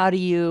parent and how do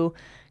you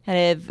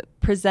kind of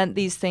present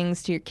these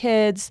things to your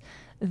kids,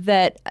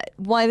 that,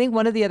 well, I think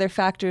one of the other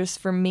factors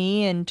for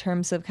me in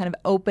terms of kind of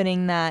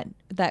opening that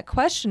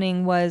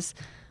questioning was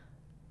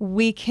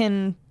we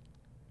can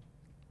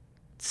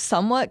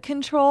somewhat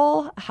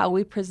control how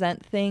we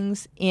present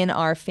things in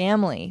our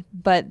family,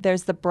 but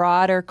there's the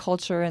broader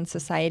culture and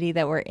society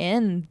that we're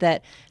in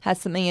that has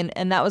something,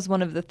 and that was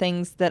one of the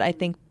things that I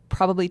think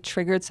probably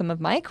triggered some of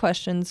my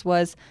questions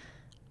was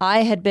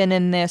I had been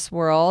in this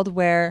world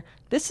where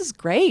this is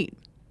great.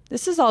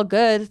 This is all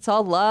good. It's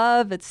all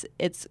love.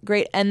 It's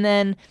great. And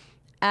then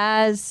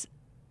as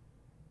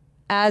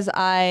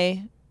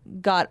I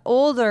got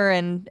older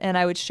and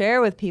I would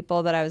share with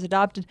people that I was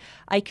adopted,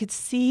 I could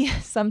see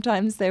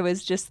sometimes there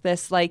was just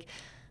this like,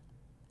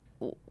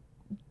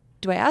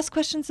 do I ask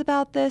questions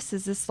about this?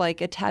 Is this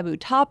like a taboo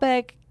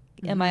topic?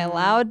 Am I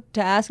allowed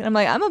to ask? And I'm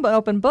like, I'm an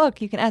open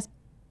book. You can ask.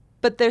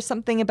 But there's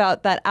something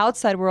about that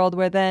outside world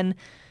where then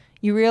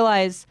you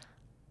realize,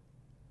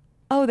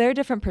 oh, there are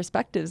different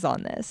perspectives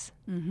on this.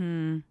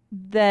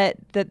 That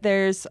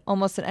there's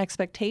almost an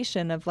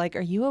expectation of like,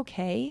 are you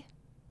okay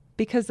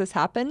because this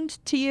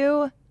happened to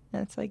you?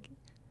 And it's like,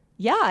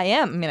 yeah, I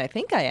am. I mean, I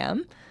think I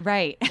am.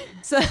 Right.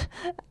 So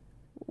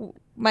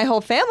my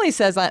whole family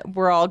says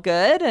we're all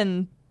good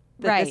and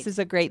that this is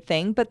a great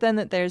thing. But then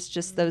that there's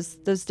just those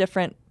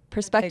different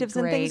perspectives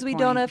and things we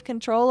don't have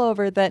control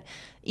over, that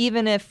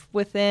even if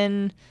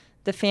within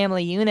the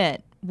family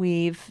unit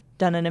we've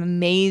done an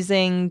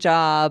amazing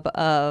job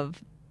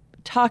of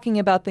talking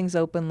about things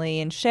openly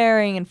and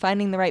sharing and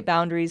finding the right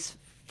boundaries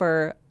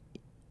for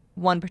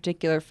one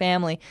particular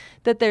family,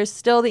 that there's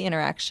still the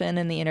interaction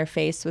and the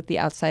interface with the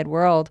outside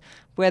world,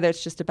 whether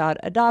it's just about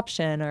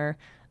adoption or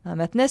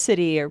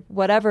ethnicity or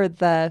whatever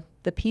the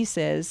piece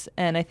is.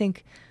 And I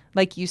think,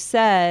 like you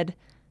said,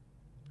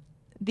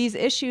 these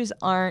issues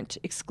aren't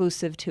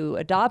exclusive to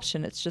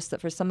adoption. It's just that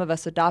for some of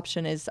us,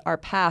 adoption is our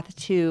path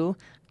to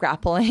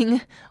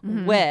grappling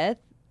with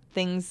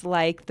things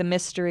like the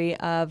mystery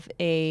of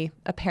a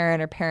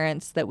parent or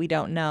parents that we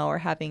don't know, or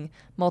having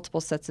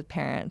multiple sets of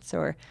parents,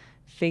 or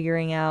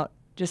figuring out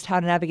just how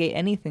to navigate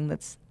anything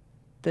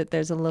that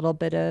there's a little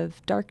bit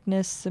of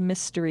darkness, a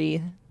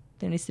mystery.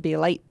 There needs to be a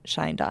light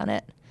shined on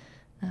it.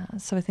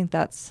 So I think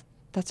that's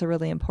a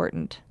really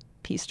important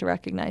piece to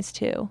recognize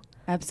too.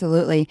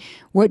 Absolutely.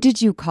 What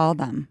did you call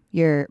them,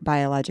 your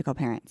biological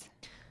parents?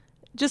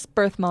 Just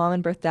birth mom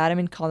and birth dad. I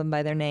mean, call them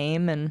by their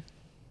name. And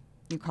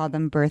you called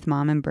them birth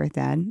mom and birth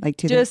dad? Like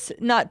to just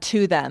not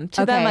to them.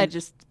 To them, I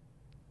just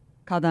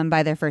call them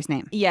by their first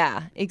name.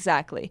 Yeah,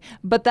 exactly.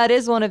 But that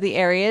is one of the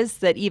areas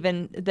that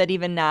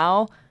even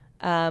now,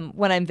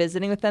 when I'm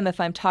visiting with them, if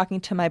I'm talking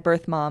to my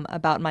birth mom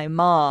about my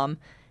mom,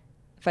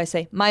 if I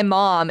say my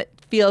mom, it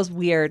feels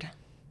weird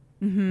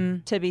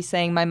to be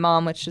saying my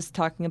mom, which is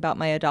talking about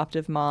my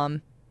adoptive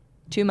mom,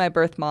 to my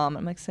birth mom.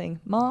 I'm like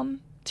saying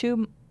mom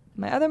to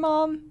my other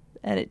mom.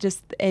 And it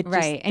just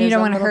right. And you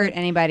don't want to hurt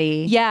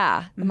anybody.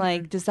 Yeah. I'm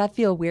like, does that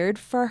feel weird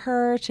for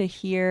her to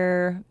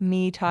hear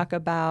me talk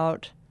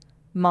about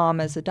mom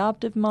as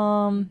adoptive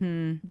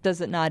mom? Does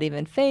it not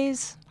even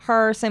faze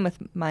her? Same with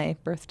my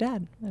birth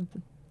dad. I have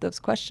those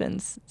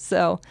questions.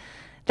 So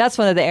that's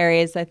one of the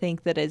areas I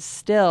think that is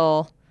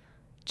still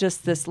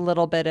just this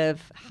little bit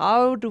of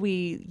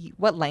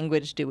what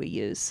language do we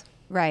use?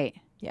 Right.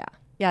 Yeah.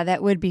 Yeah,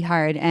 that would be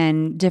hard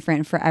and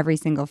different for every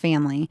single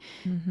family.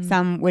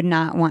 Some would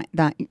not want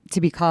that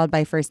to be called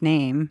by first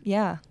name.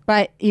 Yeah.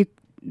 But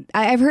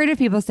I've heard of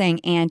people saying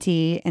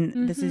auntie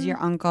and this is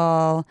your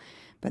uncle,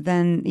 but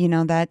then,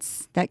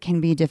 that can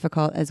be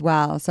difficult as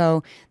well.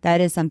 So that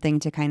is something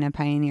to kind of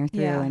pioneer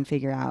through and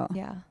figure out.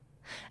 Yeah.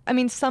 I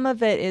mean, some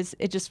of it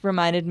just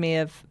reminded me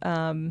of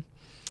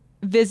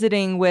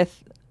visiting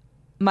with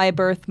my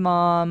birth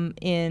mom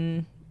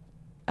in,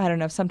 I don't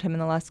know, sometime in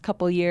the last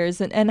couple of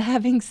years, and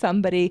having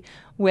somebody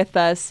with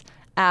us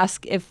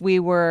ask if we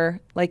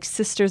were like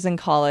sisters in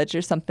college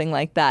or something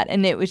like that.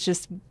 And it was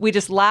just, we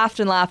just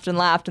laughed and laughed and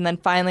laughed, and then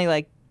finally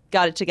like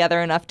got it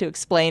together enough to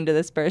explain to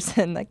this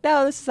person, like,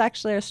 no, this is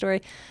actually our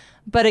story.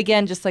 But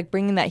again, just like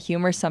bringing that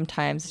humor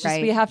sometimes. It's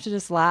just we have to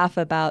just laugh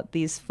about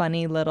these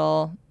funny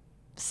little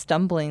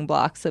stumbling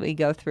blocks that we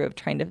go through of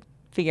trying to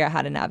figure out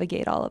how to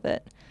navigate all of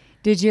it.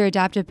 Did your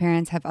adoptive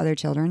parents have other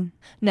children?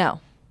 No.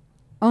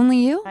 Only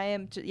you? I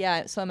am,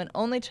 so I'm an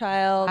only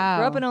child,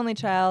 grew up an only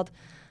child.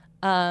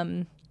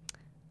 And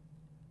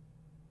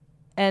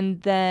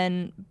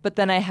then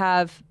I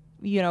have,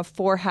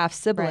 4 half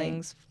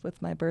siblings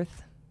with my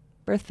birth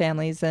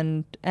families,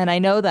 and I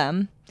know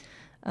them.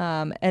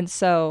 And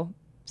so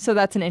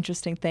that's an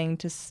interesting thing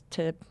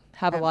to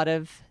have a lot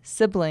of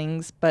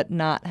siblings, but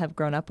not have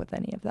grown up with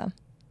any of them.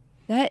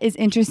 That is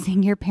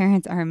interesting. Your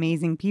parents are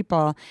amazing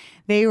people.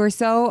 They were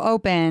so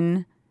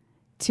open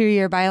to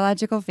your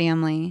biological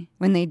family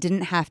when they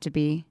didn't have to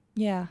be.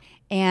 Yeah.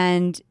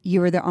 And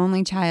you were the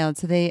only child,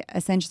 so they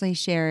essentially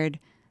shared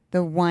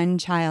the one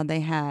child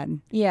they had.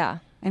 Yeah.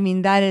 I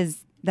mean,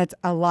 that's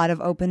a lot of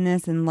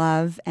openness and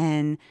love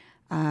and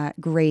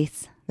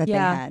grace that they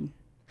had.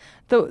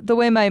 The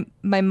way my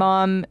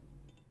mom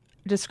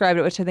described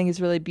it, which I think is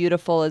really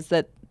beautiful, is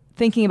that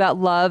thinking about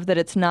love, that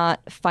it's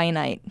not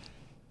finite,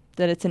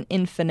 that it's an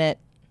infinite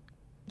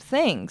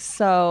thing.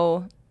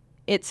 So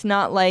it's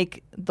not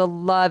like the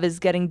love is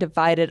getting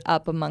divided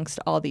up amongst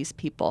all these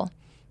people.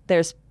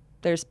 There's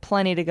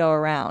plenty to go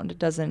around. It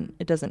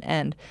doesn't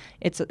end.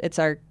 It's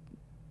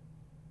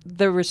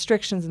the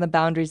restrictions and the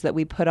boundaries that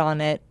we put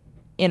on it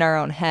in our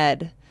own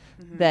head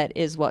that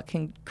is what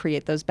can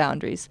create those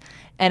boundaries.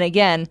 And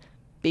again,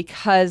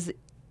 because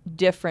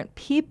different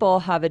people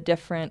have a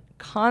different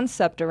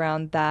concept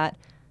around that,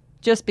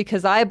 just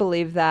because I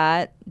believe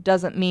that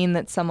doesn't mean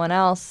that someone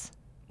else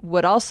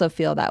would also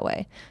feel that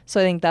way. So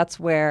I think that's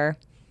where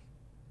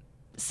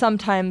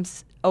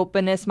sometimes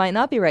openness might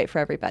not be right for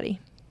everybody.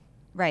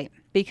 Right.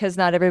 Because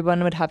not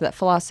everyone would have that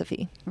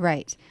philosophy.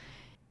 Right.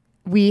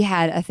 We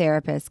had a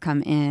therapist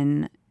come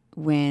in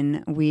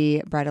when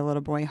we brought a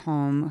little boy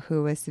home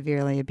who was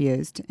severely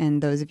abused.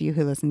 And those of you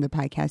who listen to the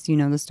podcast, you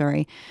know the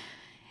story.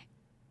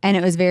 And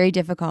it was very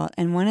difficult.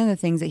 And one of the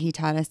things that he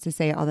taught us to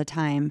say all the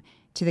time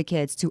to the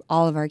kids, to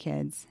all of our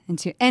kids, and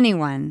to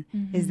anyone,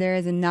 is there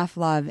is enough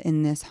love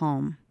in this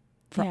home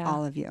for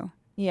all of you.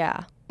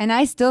 Yeah. And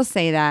I still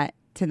say that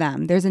to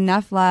them. There's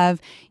enough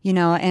love, in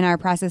our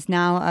process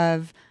now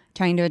of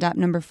trying to adopt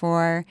number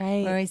 4.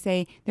 Right. Where I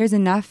say there's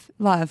enough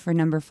love for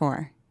number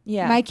 4.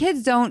 Yeah. My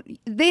kids don't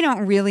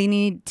really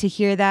need to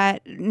hear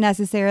that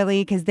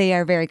necessarily because they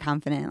are very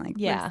confident.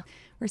 Like,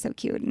 we're so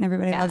cute and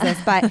everybody loves us.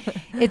 But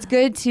it's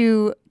good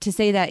to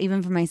say that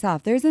even for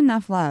myself. There's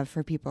enough love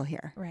for people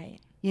here. Right.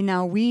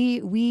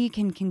 We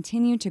can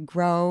continue to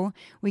grow.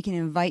 We can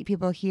invite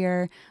people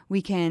here.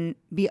 We can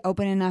be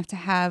open enough to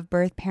have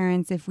birth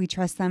parents if we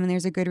trust them and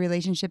there's a good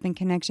relationship and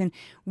connection.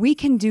 We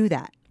can do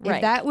that. Right.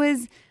 If that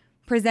was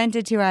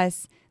presented to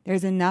us,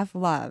 there's enough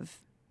love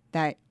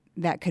that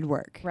could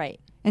work. Right.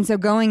 And so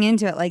going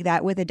into it like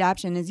that with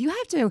adoption is you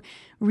have to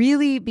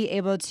really be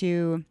able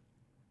to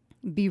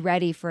be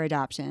ready for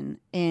adoption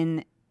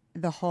in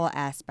the whole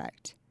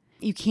aspect.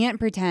 You can't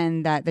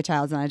pretend that the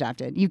child's not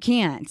adopted. You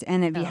can't,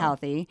 and it'd be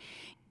healthy,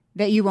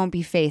 that you won't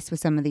be faced with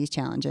some of these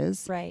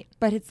challenges. Right.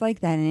 But it's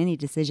like that in any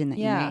decision that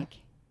you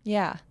make.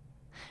 Yeah.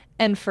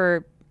 And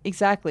for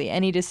exactly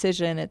any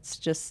decision, it's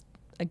just,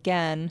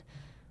 again,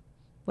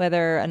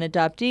 whether an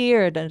adoptee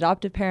or an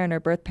adoptive parent or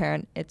birth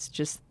parent, it's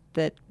just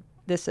that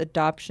this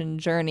adoption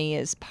journey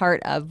is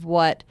part of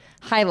what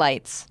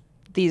highlights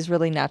these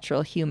really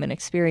natural human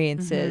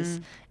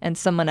experiences, and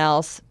someone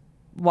else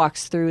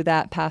walks through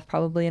that path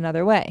probably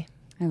another way.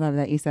 I love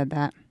that you said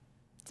that.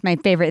 It's my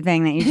favorite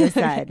thing that you just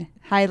said.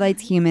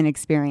 Highlights human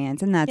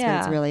experience, and that's what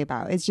it's really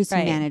about. It's just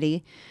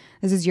humanity.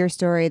 This is your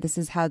story. This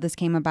is how this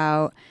came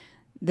about.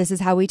 This is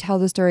how we tell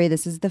the story.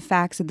 This is the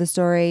facts of the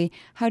story.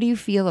 How do you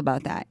feel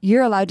about that?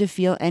 You're allowed to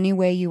feel any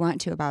way you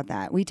want to about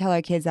that. We tell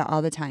our kids that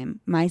all the time.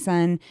 My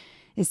son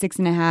is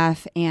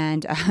 6.5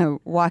 and a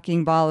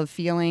walking ball of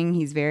feeling.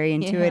 He's very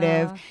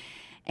intuitive.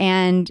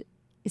 And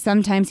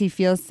sometimes he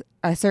feels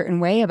a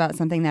certain way about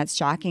something that's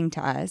shocking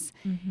to us.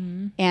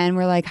 And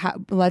we're like,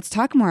 let's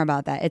talk more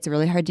about that. It's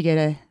really hard to get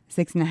a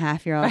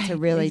 6.5-year-old to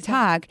really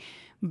talk.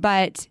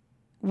 But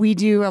we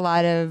do a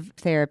lot of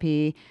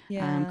therapy,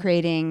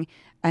 creating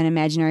an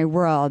imaginary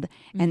world.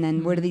 And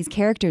then what are these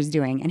characters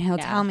doing? And he'll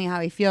tell me how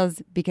he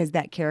feels because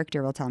that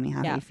character will tell me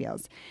how he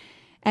feels.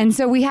 And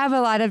so we have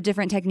a lot of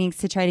different techniques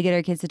to try to get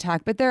our kids to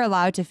talk, but they're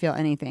allowed to feel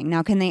anything.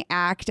 Now, can they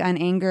act on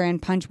anger and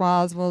punch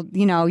walls? Well,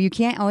 you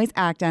can't always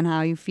act on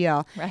how you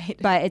feel,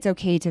 but it's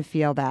okay to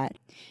feel that.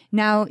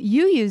 Now,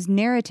 you use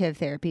narrative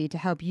therapy to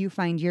help you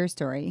find your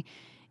story.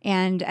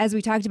 And as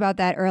we talked about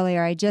that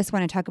earlier, I just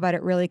want to talk about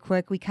it really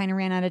quick. We kind of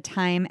ran out of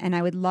time, and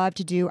I would love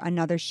to do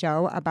another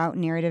show about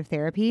narrative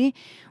therapy.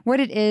 What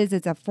it is,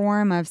 it's a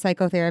form of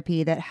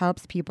psychotherapy that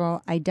helps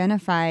people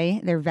identify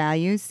their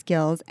values,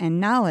 skills, and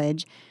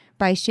knowledge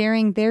by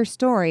sharing their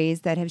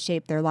stories that have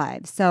shaped their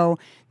lives. So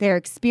their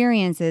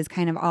experiences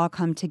kind of all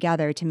come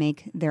together to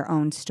make their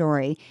own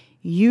story.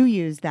 You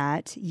use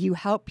that. You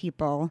help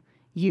people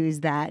use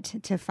that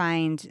to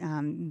find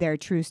their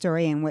true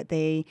story and what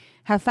they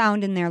have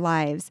found in their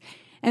lives.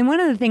 And one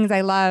of the things I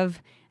love,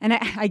 and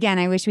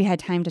I wish we had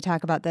time to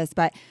talk about this,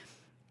 but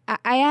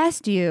I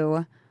asked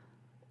you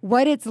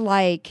what it's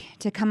like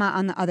to come out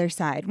on the other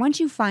side. Once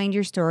you find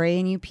your story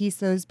and you piece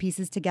those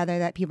pieces together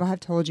that people have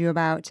told you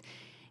about,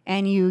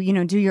 and you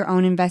do your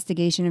own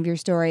investigation of your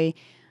story,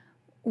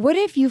 what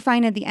if you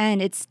find at the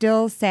end it's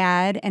still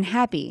sad and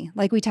happy,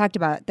 like we talked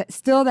about, that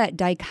still that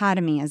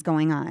dichotomy is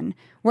going on?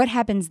 What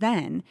happens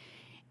then?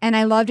 And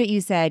I loved what you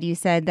said. You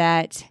said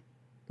that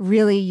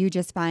really you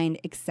just find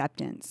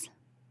acceptance.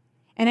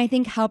 And I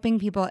think helping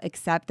people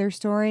accept their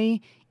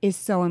story is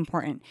so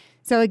important.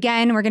 So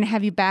again, we're going to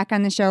have you back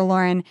on the show,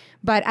 Lauren,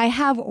 but I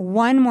have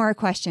one more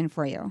question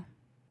for you.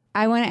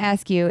 I want to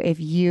ask you if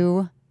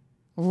you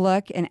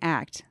look and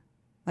act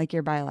like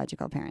your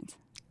biological parents.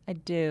 I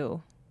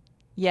do.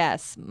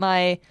 Yes.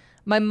 My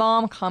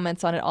mom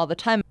comments on it all the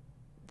time.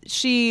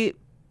 She,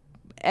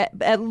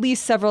 at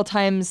least several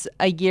times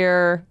a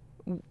year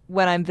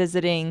when I'm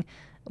visiting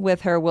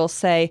with her, will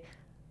say,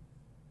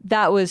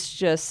 that was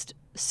just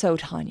so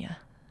Tanya.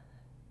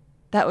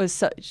 that was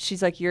so,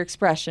 she's like, your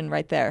expression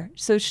right there.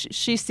 So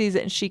she sees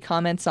it and she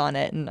comments on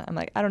it. And I'm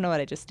like, I don't know what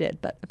I just did,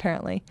 but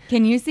apparently.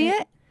 Can you see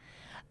it?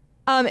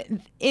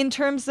 In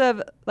terms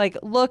of like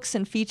looks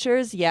and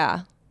features,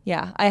 yeah.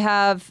 I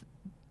have,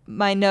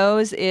 my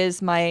nose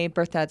is my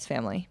birth dad's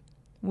family.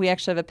 We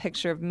actually have a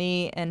picture of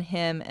me and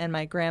him and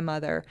my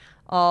grandmother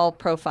all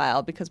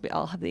profiled because we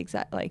all have the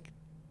exact, like,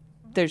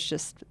 there's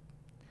just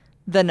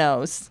the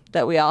nose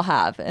that we all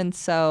have. And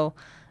so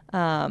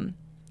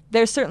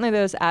there's certainly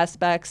those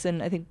aspects.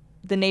 And I think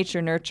the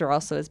nature nurture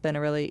also has been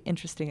a really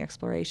interesting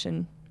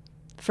exploration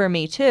for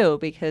me too,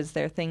 because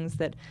there are things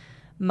that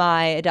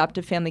my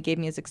adoptive family gave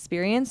me as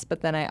experience,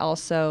 but then I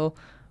also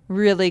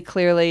really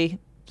clearly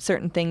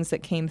certain things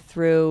that came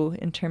through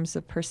in terms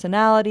of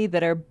personality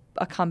that are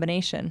a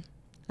combination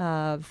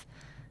of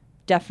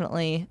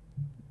definitely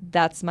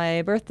that's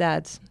my birth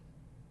dad's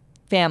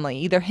family,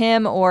 either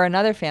him or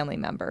another family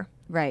member.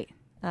 Right.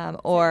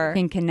 Or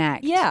can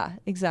connect. Yeah,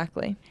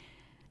 exactly.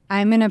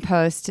 I'm going to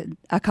post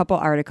a couple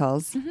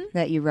articles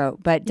that you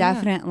wrote, but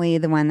definitely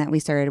the one that we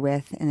started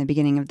with in the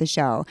beginning of the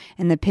show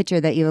and the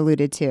picture that you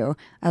alluded to.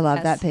 I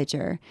love that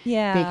picture.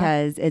 Yeah.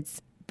 Because it's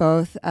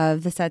both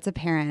of the sets of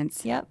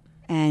parents. Yep.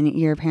 And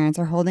your parents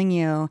are holding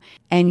you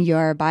and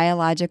your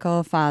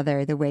biological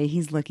father, the way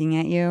he's looking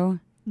at you.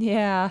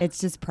 Yeah. It's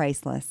just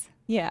priceless.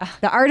 Yeah.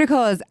 The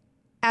article is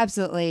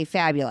absolutely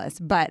fabulous,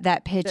 but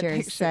that picture, The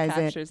picture says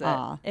captures it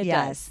all. It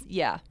does.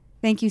 Yeah.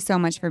 Thank you so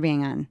much for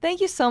being on.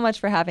 Thank you so much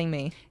for having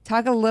me.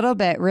 Talk a little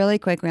bit really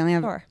quick. We only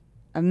have Sure.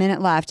 a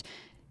minute left.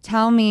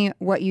 Tell me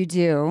what you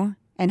do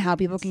and how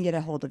people can get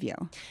a hold of you.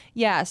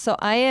 Yeah, so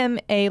I am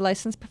a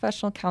licensed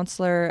professional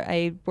counselor.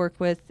 I work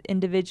with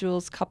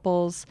individuals,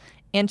 couples,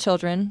 and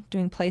children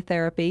doing play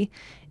therapy.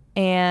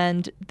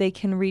 And they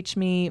can reach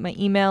me. My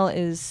email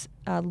is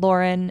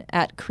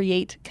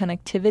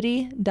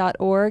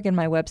lauren@createconnectivity.org, and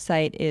my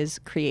website is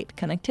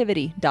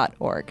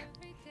createconnectivity.org.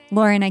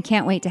 Lauren, I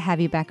can't wait to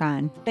have you back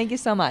on. Thank you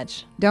so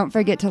much. Don't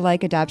forget to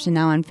like Adoption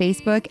Now on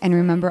Facebook, and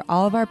remember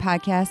all of our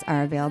podcasts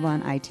are available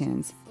on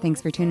iTunes.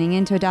 Thanks for tuning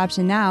in to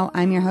Adoption Now.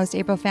 I'm your host,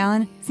 April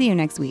Fallon. See you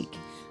next week.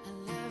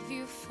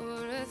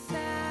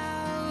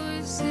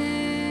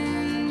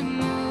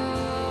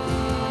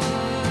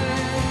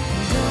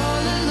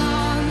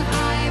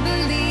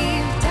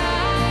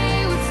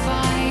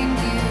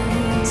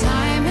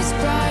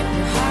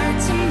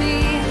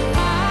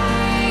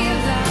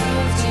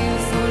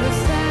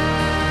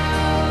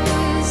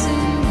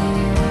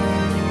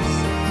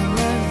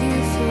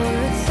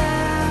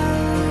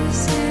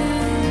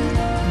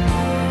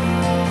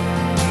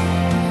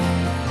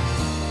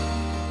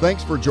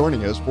 Thanks for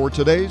joining us for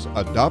today's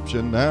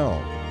Adoption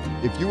Now.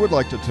 If you would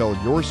like to tell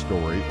your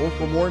story or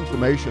for more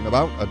information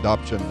about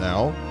Adoption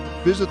Now,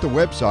 visit the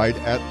website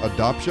at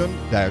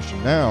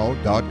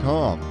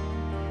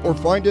adoption-now.com or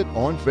find it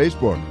on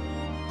Facebook.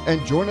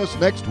 And join us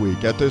next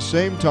week at the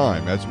same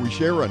time as we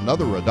share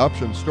another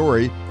adoption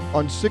story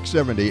on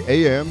 670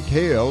 AM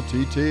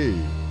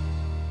KLTT.